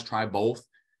mind, guys. Try both.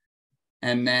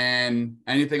 And then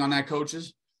anything on that,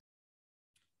 coaches?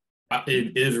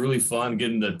 It is really fun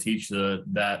getting to teach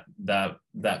that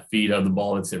feed of the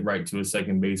ball that's hit right to a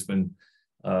second baseman.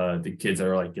 The kids that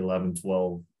are like 11,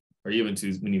 12, or even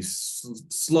when you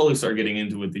slowly start getting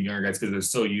into it, the younger guys, because they're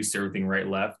so used to everything right,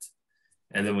 left.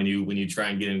 And then when you try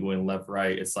and get them going left,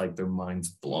 right, it's like their mind's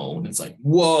blown. It's like,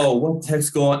 whoa, what the heck's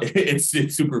going on? It's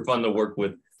super fun to work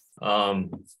with.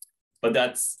 But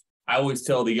I always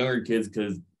tell the younger kids,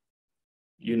 because,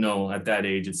 at that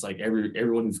age, it's like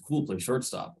everyone who's cool plays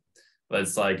shortstop. But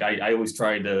it's like, I always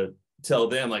try to tell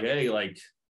them, like, hey, like,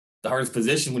 the hardest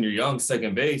position when you're young,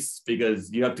 second base,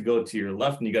 because you have to go to your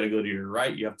left and you got to go to your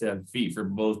right. You have to have feet for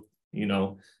both,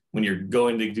 when you're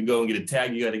going to go and get a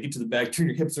tag, you got to get to the back, turn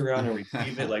your hips around and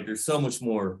receive it. Like, there's so much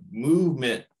more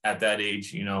movement at that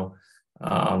age, So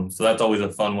that's always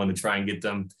a fun one to try and get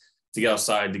them to get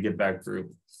outside to get back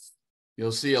through.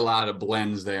 You'll see a lot of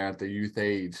blends there at the youth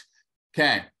age.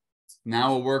 Okay.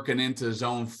 Now we're working into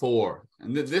zone 4.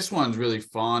 And this one's really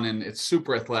fun and it's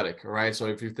super athletic. All right. So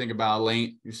if you think about a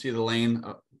lane, you see the lane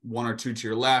 1 or 2 to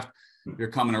your left, you're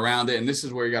coming around it. And this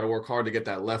is where you got to work hard to get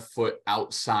that left foot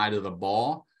outside of the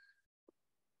ball.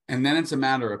 And then it's a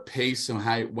matter of pace and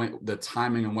the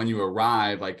timing and when you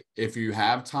arrive. Like if you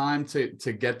have time to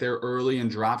get there early and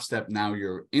drop step, now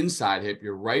your inside hip,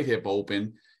 your right hip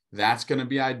open, that's going to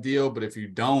be ideal. But if you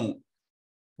don't,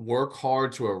 work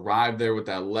hard to arrive there with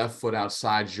that left foot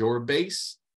outside your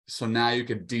base. So now you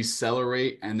could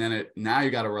decelerate, and then now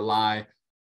you got to rely.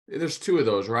 There's 2 of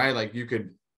those, right? Like you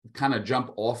could kind of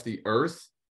jump off the earth,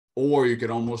 or you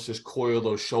could almost just coil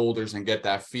those shoulders and get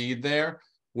that feed there.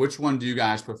 Which one do you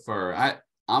guys prefer?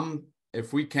 I'm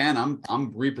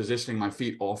repositioning my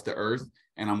feet off the earth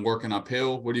and I'm working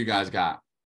uphill. What do you guys got?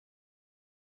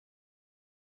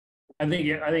 I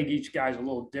think each guy's a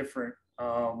little different.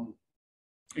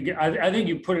 I think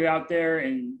you put it out there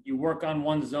and you work on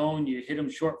one zone, you hit them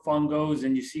short fungos,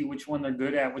 and you see which one they're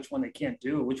good at, which one they can't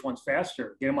do, which one's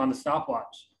faster. Get them on the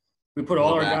stopwatch. We put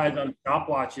all our guys on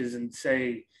stopwatches and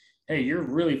say, hey, you're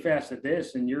really fast at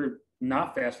this and you're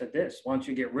not fast at this. Why don't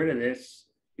you get rid of this?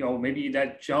 Maybe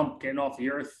that jump getting off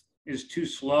the earth is too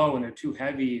slow and they're too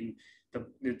heavy and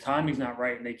the timing's not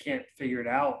right and they can't figure it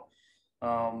out.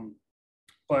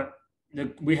 But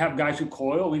we have guys who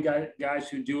coil. We got guys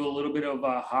who do a little bit of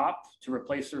a hop to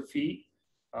replace their feet.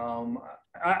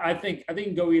 I think it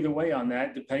can go either way on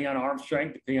that, depending on arm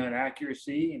strength, depending on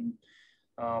accuracy, and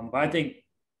but I think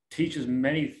teaches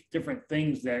many different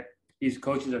things that these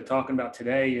coaches are talking about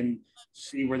today, and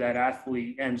see where that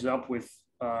athlete ends up with.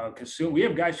 Because soon we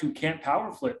have guys who can't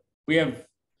power flip. We have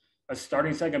a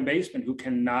starting second baseman who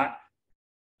cannot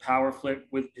power flip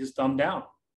with his thumb down.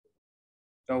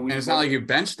 So and it's not like you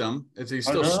benched him. He's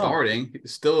still no. starting.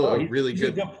 He's still a really he's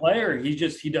good a good player.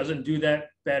 He doesn't do that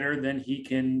better than he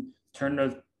can turn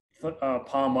the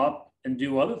palm up and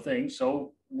do other things.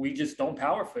 So we just don't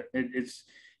power flip.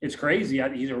 It's crazy.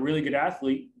 He's a really good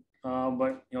athlete,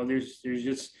 but there's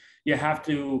just you have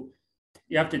to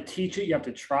teach it. You have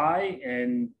to try,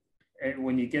 and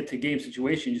when you get to game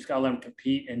situation, you just gotta let him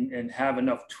compete and have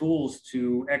enough tools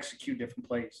to execute different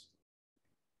plays.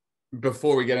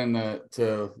 Before we get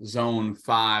into zone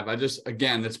 5,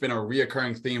 again, it's been a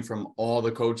reoccurring theme from all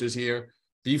the coaches here.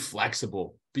 Be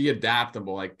flexible, be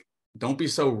adaptable. Like, don't be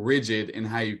so rigid in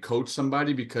how you coach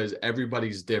somebody, because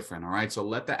everybody's different. All right. So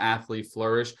let the athlete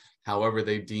flourish however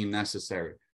they deem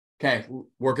necessary. Okay.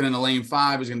 Working in the lane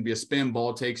 5 is going to be a spin.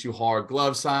 Ball takes you hard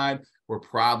glove side. We're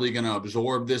probably going to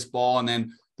absorb this ball. And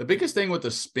then the biggest thing with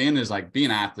the spin is, like, be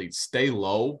an athlete, stay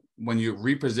low. When you're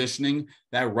repositioning,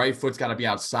 that right foot's got to be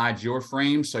outside your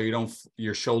frame so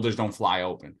your shoulders don't fly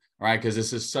open. All right. Because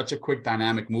this is such a quick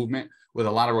dynamic movement with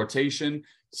a lot of rotation.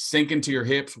 Sink into your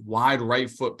hips, wide right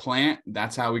foot plant.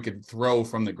 That's how we could throw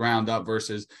from the ground up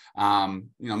versus,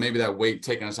 maybe that weight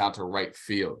taking us out to right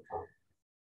field.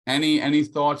 Any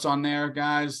thoughts on there,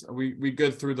 guys? Are we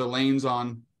good through the lanes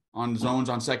on zones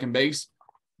on second base?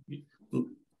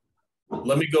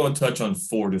 Let me go and touch on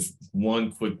 4. Just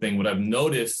one quick thing. What I've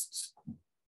noticed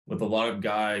with a lot of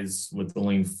guys with the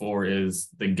lane 4 is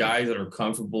the guys that are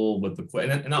comfortable with the,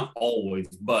 and not always,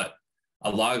 but a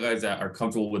lot of guys that are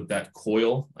comfortable with that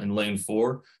coil in lane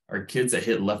 4 are kids that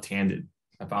hit left-handed.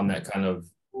 I found that kind of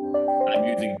an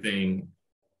amusing thing.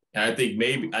 And I think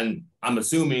and I'm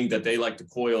assuming that they like to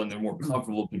coil and they're more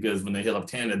comfortable because when they hit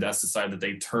left-handed, that's the side that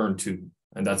they turn to.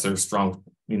 And that's their strong,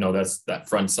 that's that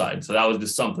front side. So that was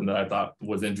just something that I thought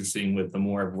was interesting with the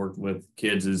more I've worked with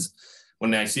kids, is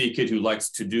when I see a kid who likes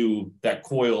to do that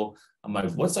coil, I'm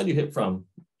like, what side do you hit from?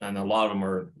 And a lot of them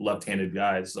are left-handed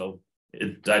guys. So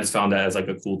I just found that as like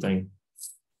a cool thing.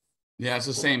 Yeah, it's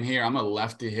the same here. I'm a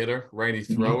lefty hitter, righty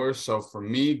thrower. So for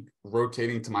me,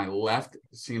 rotating to my left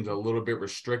seems a little bit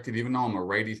restricted, even though I'm a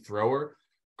righty thrower.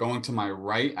 Going to my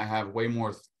right, I have way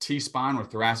more T-spine or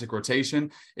thoracic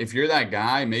rotation. If you're that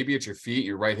guy, maybe it's your feet,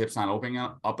 your right hip's not opening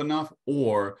up enough,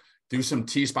 or do some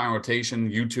T-spine rotation,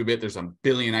 YouTube it. There's a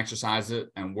billion exercises,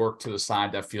 and work to the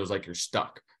side that feels like you're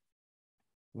stuck.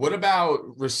 What about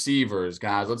receivers,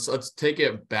 guys? Let's take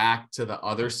it back to the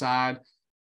other side.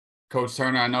 Coach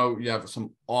Turner, I know you have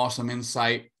some awesome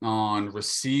insight on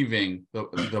receiving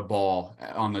the ball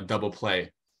on the double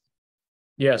play.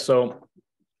 Yeah, so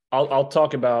I'll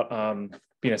talk about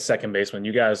being a second baseman.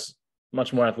 You guys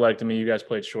much more athletic than me. You guys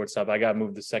played shortstop. I got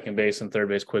moved to second base and third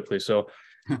base quickly, so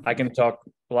I can talk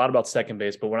a lot about second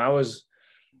base. But when I was,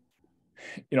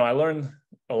 I learned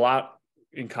a lot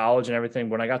in college and everything.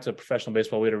 When I got to professional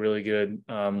baseball, we had a really good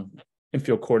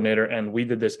infield coordinator, and we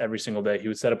did this every single day. He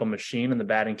would set up a machine in the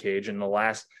batting cage, and the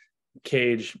last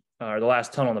cage or the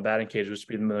last tunnel in the batting cage was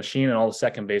the machine and all the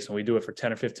second base. And we do it for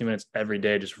 10 or 15 minutes every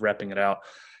day, just repping it out.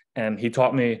 And he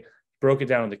taught me, broke it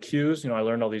down into cues. I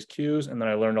learned all these cues, and then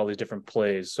I learned all these different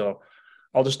plays. So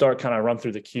I'll just run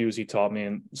through the cues he taught me.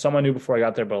 And some I knew before I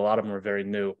got there, but a lot of them were very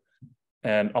new.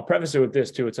 And I'll preface it with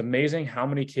this too. It's amazing how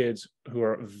many kids who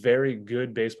are very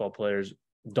good baseball players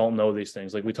don't know these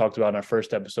things. Like we talked about in our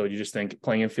first episode, you just think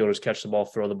playing infielders catch the ball,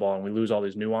 throw the ball, and we lose all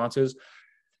these nuances.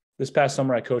 This past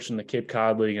summer, I coached in the Cape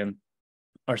Cod League, and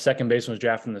our second baseman was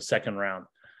drafted in the second round.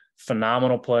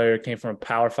 Phenomenal player, came from a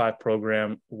Power 5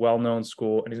 program, well-known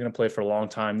school, and he's going to play for a long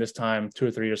time. This time, 2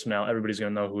 or 3 years from now, everybody's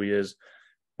going to know who he is.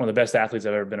 One of the best athletes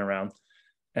I've ever been around.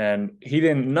 And he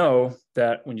didn't know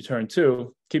that when you turn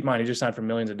 2, keep in mind, he just signed for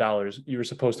millions of dollars. You were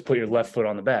supposed to put your left foot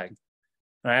on the bag.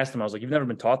 And I asked him, I was like, you've never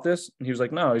been taught this? And he was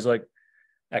like, no. He's like,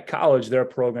 at college, they're a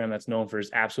program that's known for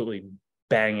just absolutely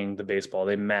banging the baseball.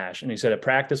 They mash. And he said, at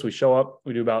practice, we show up,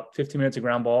 we do about 15 minutes of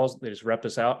ground balls. They just rep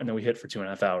us out, and then we hit for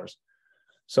 2.5 hours.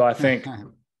 So I think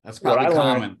that's probably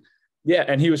common. Yeah.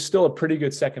 And he was still a pretty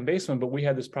good second baseman, but we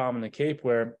had this problem in the Cape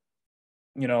where,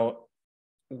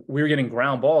 we were getting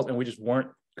ground balls and we just weren't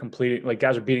completing, like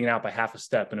guys are beating it out by half a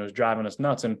step, and it was driving us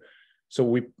nuts. And so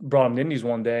we brought him to Indies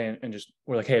one day and just,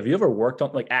 we're like, hey, have you ever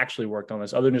actually worked on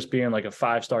this other than just being like a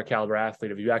 5-star caliber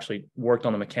athlete? Have you actually worked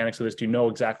on the mechanics of this? Do you know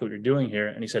exactly what you're doing here?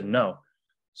 And he said, no.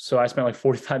 So I spent like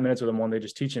 45 minutes with him one day,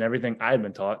 just teaching everything I had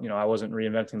been taught. I wasn't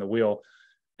reinventing the wheel.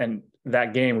 And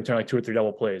that game, we turned like 2 or 3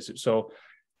 double plays. So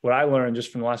what I learned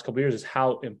just from the last couple of years is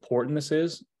how important this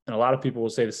is. And a lot of people will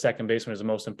say the second baseman is the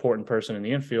most important person in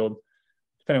the infield,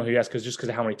 depending on who you ask, because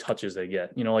of how many touches they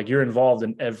get. Like you're involved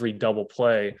in every double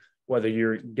play, whether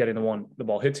you're getting the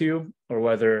ball hit to you or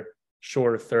whether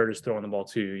short or third is throwing the ball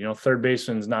to you. Third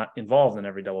baseman's not involved in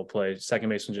every double play. Second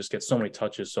baseman just gets so many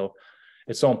touches. So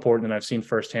it's so important. And I've seen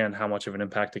firsthand how much of an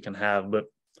impact it can have. But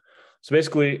so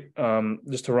basically,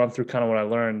 just to run through kind of what I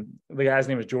learned, the guy's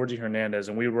name is Georgie Hernandez,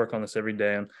 and we would work on this every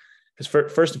day. And his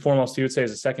first and foremost, he would say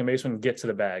as a second baseman, get to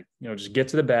the bag. Just get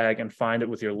to the bag and find it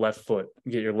with your left foot.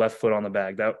 Get your left foot on the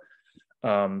bag. That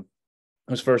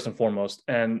was first and foremost.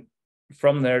 And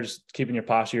from there, just keeping your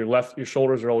posture. Your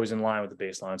shoulders are always in line with the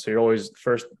baseline. So you're always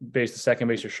first base to second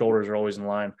base. Your shoulders are always in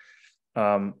line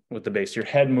with the base. Your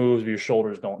head moves, but your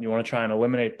shoulders don't. You want to try and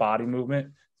eliminate body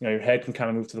movement. Your head can kind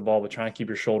of move to the ball, but try and keep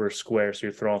your shoulders square so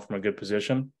you're throwing from a good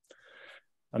position.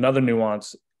 Another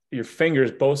nuance, your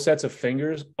fingers, both sets of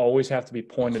fingers always have to be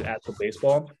pointed at the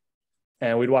baseball.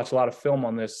 And we'd watch a lot of film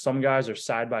on this. Some guys are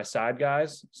side-by-side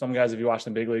guys. Some guys, if you watch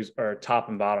the big leagues, are top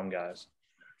and bottom guys.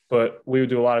 But we would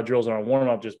do a lot of drills on our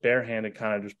warm-up, just barehanded,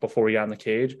 kind of just before we got in the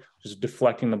cage, just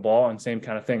deflecting the ball and same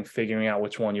kind of thing, figuring out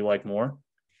which one you like more.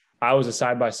 I was a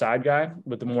side-by-side guy,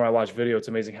 but the more I watch video, it's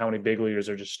amazing how many big leaguers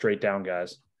are just straight down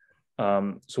guys.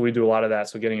 So we do a lot of that.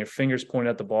 So getting your fingers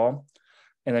pointed at the ball,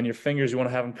 and then your fingers, you want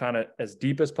to have them kind of as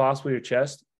deep as possible, your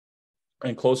chest,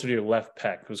 and closer to your left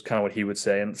pec was kind of what he would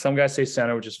say. And some guys say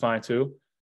center, which is fine too.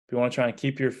 If you want to try and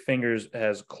keep your fingers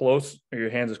as close, or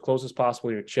your hands as close as possible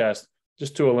to your chest,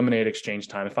 just to eliminate exchange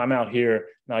time. If I'm out here,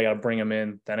 now I got to bring them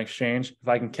in, then exchange. If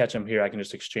I can catch them here, I can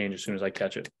just exchange as soon as I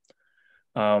catch it.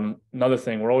 Another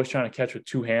thing, we're always trying to catch with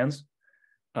 2 hands.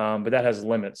 But that has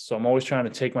limits. So I'm always trying to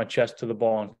take my chest to the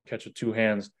ball and catch with 2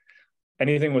 hands.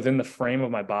 Anything within the frame of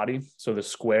my body, so the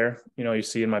square, you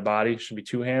see in my body should be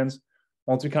 2 hands.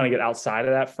 Once we kind of get outside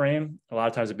of that frame, a lot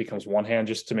of times it becomes 1 hand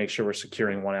just to make sure we're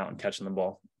securing one out and catching the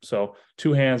ball. So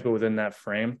 2 hands, but within that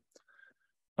frame.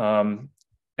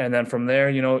 And then from there,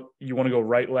 you want to go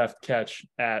right, left catch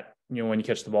at, when you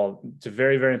catch the ball. It's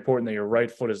very, very important that your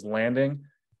right foot is landing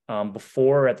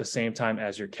before or at the same time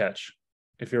as your catch.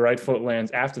 If your right foot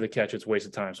lands after the catch, it's a waste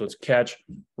of time. So it's catch,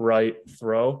 right,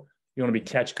 throw. You want to be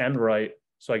catch and right,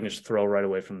 so I can just throw right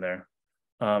away from there.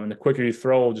 And the quicker you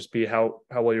throw will just be how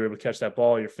well you're able to catch that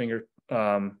ball, your finger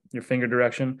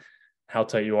direction, how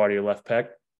tight you are to your left pec.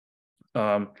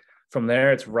 From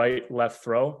there, it's right, left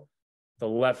throw. The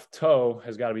left toe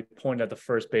has got to be pointed at the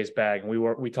first base bag. And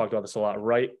we talked about this a lot.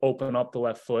 Right, open up the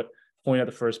left foot, point at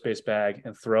the first base bag,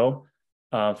 and throw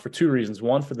for 2 reasons.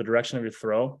 One, for the direction of your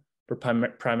throw.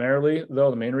 But primarily, though,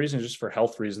 the main reason is just for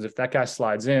health reasons. If that guy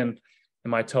slides in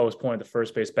and my toe is pointed at the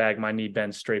first base bag, my knee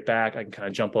bends straight back, I can kind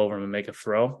of jump over him and make a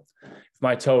throw. If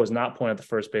my toe is not pointed at the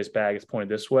first base bag, it's pointed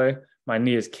this way, my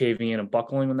knee is caving in and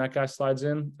buckling when that guy slides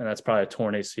in, and that's probably a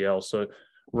torn ACL. So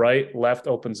right, left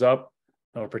opens up,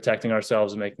 and we're protecting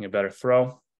ourselves and making a better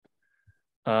throw.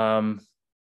 And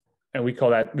we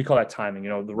call that timing,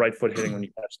 the right foot hitting when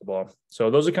you catch the ball. So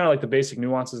those are kind of like the basic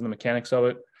nuances and the mechanics of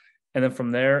it. And then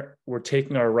from there, we're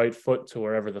taking our right foot to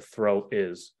wherever the throw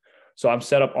is. So I'm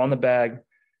set up on the bag.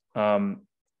 I'm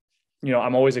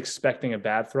always expecting a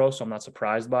bad throw, so I'm not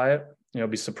surprised by it.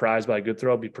 Be surprised by a good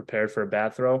throw, be prepared for a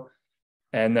bad throw.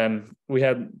 And then we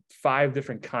had 5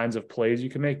 different kinds of plays you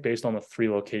can make based on the 3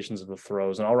 locations of the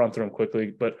throws. And I'll run through them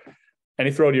quickly, but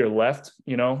any throw to your left,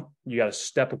 you got to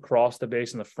step across the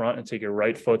base in the front and take your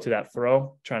right foot to that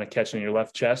throw, trying to catch it in your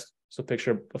left chest. So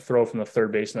picture a throw from the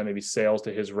third baseman that maybe sails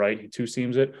to his right. He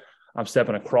 2-seams it. I'm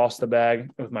stepping across the bag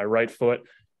with my right foot,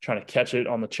 trying to catch it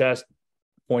on the chest,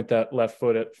 point that left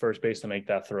foot at first base to make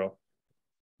that throw.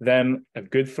 Then a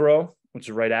good throw, which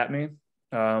is right at me.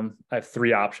 I have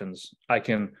 3 options. I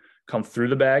can come through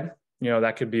the bag.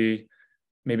 That could be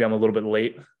maybe I'm a little bit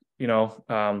late.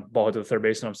 Ball hit to the third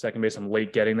base and I'm second base. I'm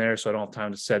late getting there, so I don't have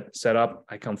time to set up.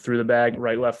 I come through the bag,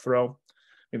 right, left throw.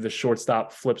 Maybe the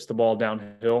shortstop flips the ball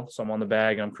downhill, so I'm on the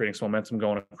bag and I'm creating some momentum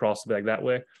going across the bag that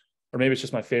way. Or maybe it's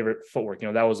just my favorite footwork.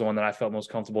 That was the one that I felt most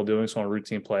comfortable doing. So on a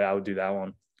routine play, I would do that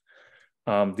one.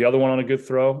 The other one on a good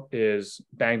throw is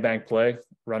bang, bang play.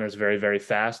 Runner's very, very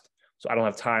fast. So I don't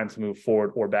have time to move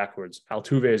forward or backwards.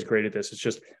 Altuve is great at this. It's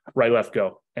just right, left,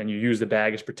 go. And you use the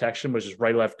bag as protection, but it's just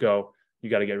right, left, go. You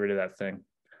got to get rid of that thing.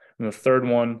 And the third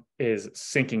one is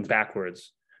sinking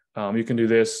backwards. You can do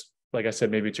this. Like I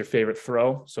said, maybe it's your favorite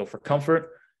throw. So for comfort,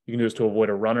 you can do this to avoid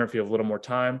a runner if you have a little more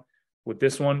time. With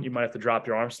this one, you might have to drop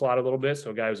your arm slot a little bit.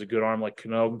 So a guy who's a good arm like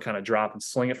Cano can kind of drop and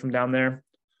sling it from down there.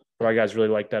 Our guys really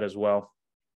like that as well.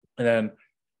 And then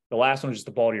The last one is just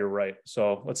the ball to your right.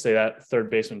 So let's say that third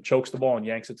baseman chokes the ball and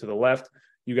yanks it to the left.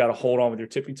 You got to hold on with your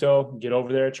tippy toe, get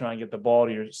over there, try and get the ball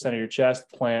to your center of your chest,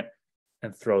 plant,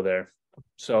 and throw there.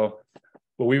 So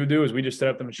what we would do is we just set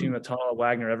up the machine in the tunnel at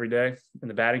Wagner every day in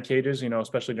the batting cages,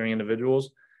 especially during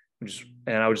individuals.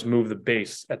 And I would just move the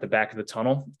base at the back of the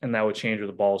tunnel, and that would change where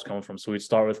the ball is coming from. So we'd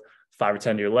start with 5 or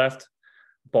 10 to your left,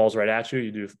 ball's right at you.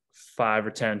 You do 5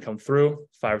 or 10 come through,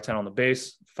 5 or 10 on the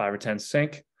base, 5 or 10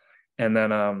 sink, and then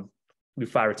do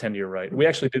 5 or 10 to your right. We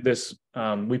actually did this.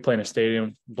 We play in a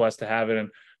stadium, blessed to have it, and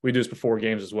we do this before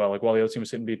games as well. Like while the other team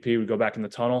was hitting BP, we'd go back in the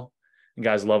tunnel, and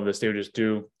guys love this. They would just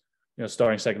do,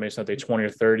 starting second base, not day 20 or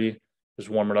 30,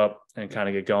 just warm it up and kind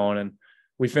of get going. And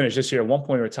we finished this year. At one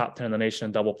point, we were top 10 in the nation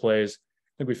in double plays.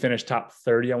 I think we finished top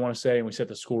 30, I want to say, and we set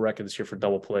the school record this year for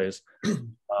double plays.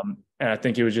 And I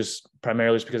think it was just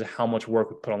primarily just because of how much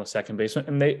work we put on the second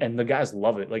baseman, and the guys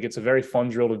love it. Like, it's a very fun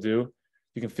drill to do.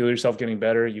 You can feel yourself getting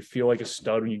better. You feel like a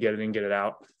stud when you get it in, get it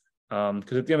out.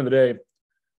 Because at the end of the day,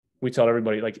 we tell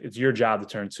everybody, like, it's your job to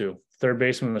turn two. Third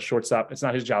baseman and the shortstop, it's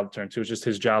not his job to turn two. It's just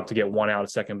his job to get one out at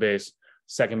second base.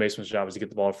 Second baseman's job is to get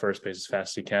the ball to first base as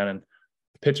fast as he can. And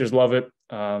pitchers love it.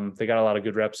 They got a lot of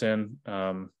good reps in.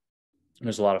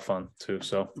 There's a lot of fun too.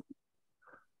 So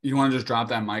you want to just drop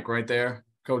that mic right there,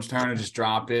 Coach Turner? Just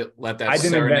drop it. Let that I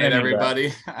didn't serenade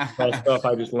everybody. That stuff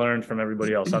I just learned from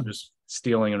everybody else. I'm just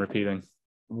stealing and repeating.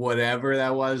 Whatever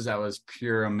that was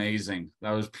pure amazing.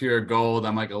 That was pure gold.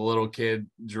 I'm like a little kid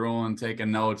drooling,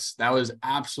 taking notes. That was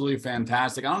absolutely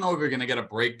fantastic. I don't know if you're going to get a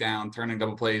breakdown, turning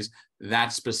double plays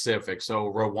that specific. So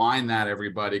rewind that,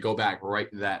 everybody. Go back, write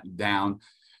that down.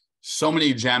 So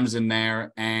many gems in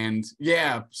there. And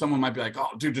yeah, someone might be like, oh,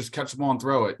 dude, just catch the ball and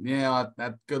throw it. Yeah,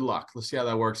 that good luck. Let's see how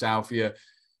that works out for you.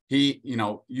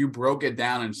 You broke it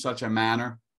down in such a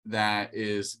manner that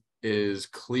is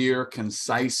clear,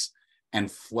 concise, and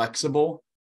flexible.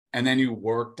 And then you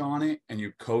worked on it and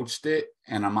you coached it.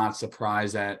 And I'm not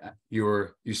surprised that you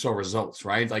saw results,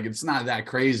 right? Like, it's not that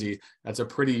crazy. That's a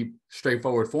pretty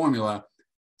straightforward formula.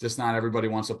 Just not everybody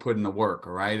wants to put in the work.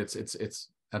 All right.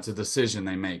 That's a decision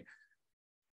they make.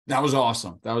 That was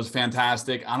awesome. That was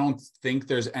fantastic. I don't think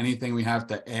there's anything we have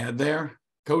to add there,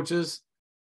 coaches,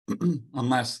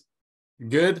 unless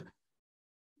good.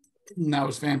 That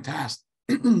was fantastic.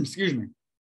 Excuse me.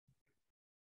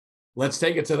 Let's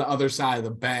take it to the other side of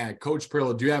the bag. Coach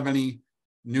Perillo, do you have any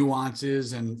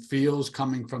nuances and feels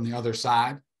coming from the other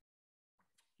side?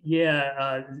 Yeah,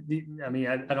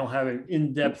 I don't have an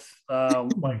in-depth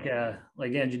like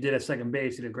Andrew did at second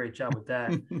base. He did a great job with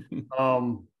that.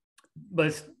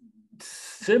 But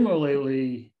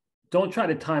similarly, don't try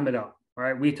to time it up. All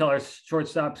right, we tell our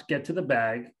shortstops, get to the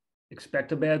bag,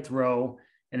 expect a bad throw,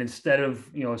 and instead of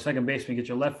a second baseman, get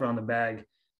your left foot on the bag.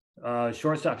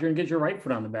 Shortstop, you're gonna get your right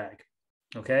foot on the bag,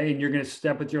 okay, and you're gonna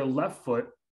step with your left foot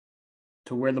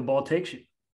to where the ball takes you.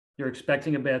 You're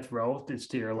expecting a bad throw. It's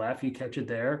to your left. You catch it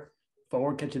there,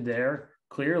 forward, catch it there,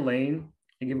 clear lane,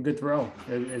 and give a good throw.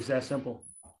 It's that simple.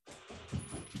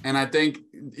 And I think,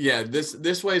 yeah,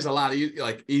 this way is a lot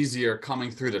easier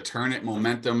coming through the turn it.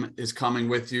 Momentum is coming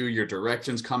with you. Your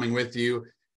direction's coming with you.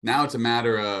 Now it's a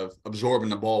matter of absorbing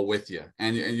the ball with you,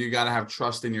 and you got to have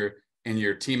trust in your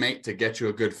teammate to get you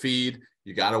a good feed.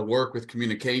 You got to work with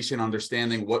communication,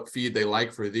 understanding what feed they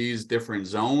like for these different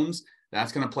zones.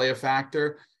 That's going to play a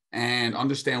factor, and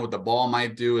understand what the ball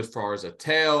might do as far as a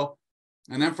tail.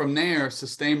 And then from there,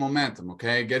 sustain momentum.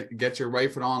 Okay. Get your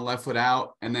right foot on, left foot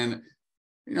out. And then,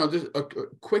 just a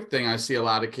quick thing I see a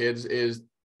lot of kids is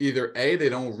either A, they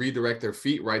don't redirect their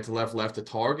feet right to left to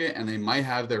target, and they might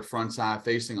have their front side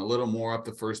facing a little more up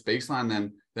the first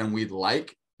baseline than we'd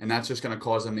like. And that's just going to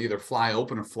cause them to either fly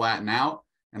open or flatten out.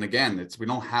 And again, we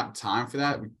don't have time for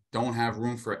that. We don't have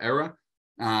room for error.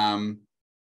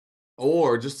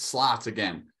 Or just slots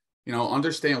again.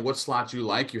 Understand what slots you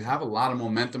like. You have a lot of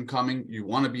momentum coming. You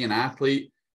want to be an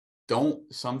athlete.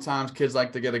 Sometimes kids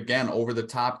like to get, again, over the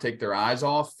top, take their eyes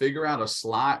off, figure out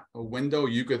a window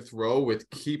you could throw with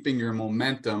keeping your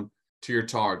momentum to your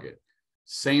target.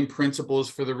 Same principles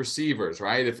for the receivers,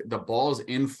 right? If the ball's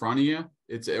in front of you,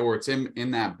 it's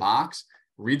in that box,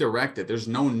 redirect it. There's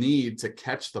no need to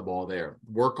catch the ball there.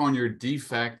 Work on your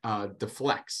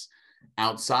deflects.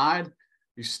 Outside,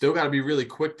 you still got to be really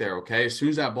quick there, okay? As soon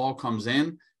as that ball comes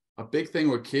in, a big thing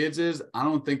with kids is I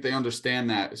don't think they understand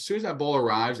that as soon as that ball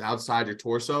arrives outside your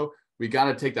torso, we got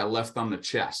to take that left thumb to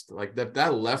chest. Like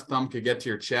that left thumb could get to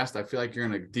your chest. I feel like you're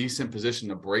in a decent position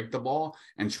to break the ball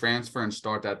and transfer and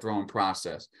start that throwing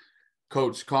process.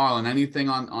 Coach Carlin, anything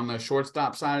on the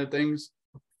shortstop side of things?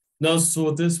 No, so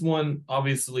with this one,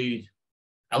 obviously,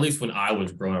 at least when I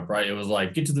was growing up, right? It was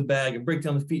like, get to the bag and break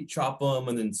down the feet, chop them,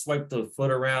 and then swipe the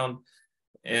foot around.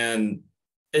 And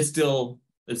it's still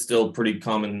pretty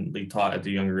commonly taught at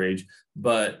the younger age.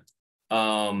 But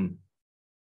I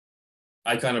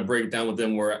kind of break it down with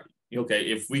them where, okay,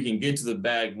 if we can get to the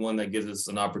bag, one, that gives us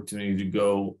an opportunity to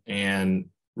go and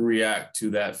react to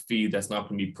that feed that's not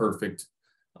going to be perfect.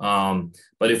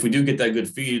 But if we do get that good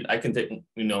feed, I can take,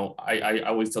 I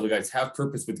always tell the guys, have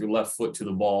purpose with your left foot to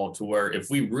the ball, to where if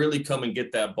we really come and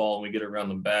get that ball and we get around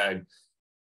the bag,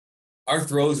 our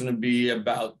throw is going to be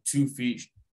about 2 feet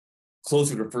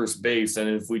closer to first base than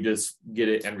if we just get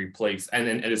it and replace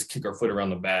and just kick our foot around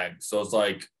the bag. So it's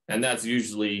like, and that's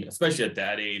usually, especially at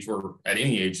that age, or at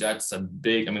any age, that's a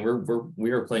big, I mean,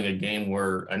 we are playing a game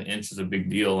where an inch is a big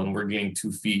deal and we're getting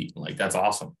 2 feet. Like, that's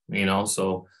awesome,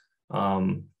 So,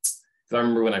 I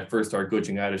remember when I first started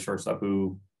coaching, I had a shortstop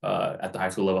who, at the high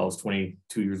school level, I was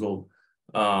 22 years old.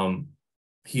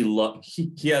 He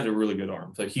had a really good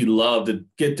arm. So he loved to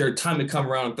get there, time to come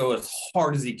around and throw as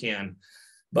hard as he can.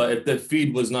 But if the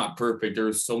feed was not perfect, there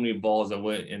were so many balls that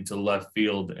went into left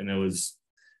field, and it was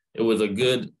a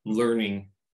good learning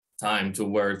time, to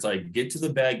where it's like, get to the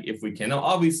bag if we can. Now,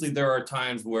 obviously, there are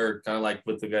times where, kind of like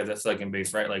with the guys at second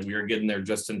base, right? Like, we are getting there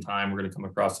just in time. We're going to come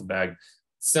across the bag.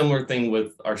 Similar thing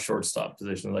with our shortstop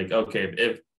position. Like, okay,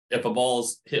 if a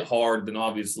ball's hit hard, then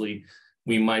obviously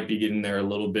we might be getting there a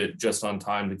little bit just on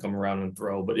time to come around and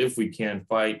throw. But if we can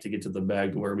fight to get to the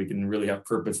bag, to where we can really have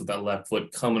purpose with that left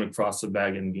foot coming across the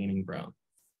bag and gaining ground.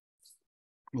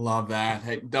 Love that.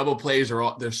 Hey, double plays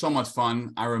they're so much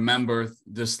fun. I remember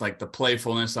just like the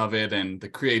playfulness of it and the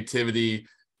creativity,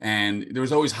 and there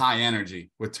was always high energy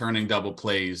with turning double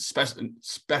plays,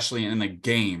 especially in a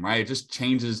game, right? It just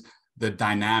changes the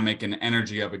dynamic and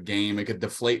energy of a game. It could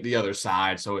deflate the other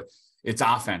side. So it's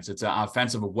offense. It's an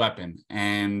offensive weapon.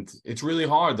 And it's really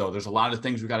hard, though. There's a lot of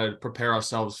things we got to prepare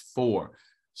ourselves for.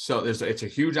 So it's a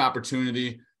huge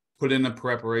opportunity. Put in the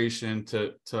preparation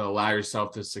to allow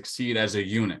yourself to succeed as a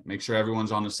unit. Make sure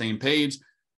everyone's on the same page.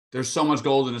 There's so much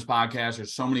gold in this podcast.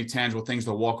 There's so many tangible things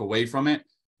to walk away from it.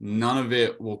 None of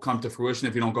it will come to fruition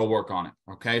if you don't go work on it.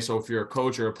 Okay. So if you're a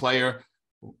coach or a player,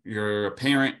 you're a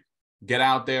parent, get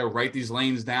out there, write these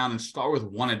lanes down, and start with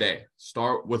one a day.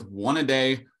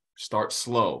 Start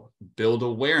slow, build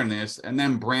awareness, and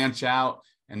then branch out.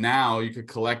 And now you could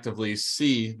collectively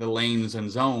see the lanes and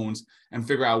zones and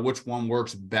figure out which one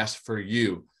works best for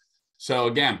you. So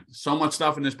again, so much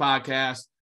stuff in this podcast.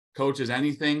 Coaches,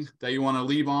 anything that you want to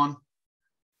leave on?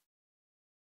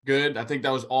 Good. I think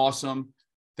that was awesome.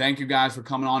 Thank you guys for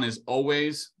coming on as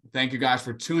always. Thank you guys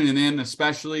for tuning in,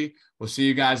 especially. We'll see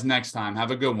you guys next time.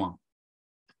 Have a good one.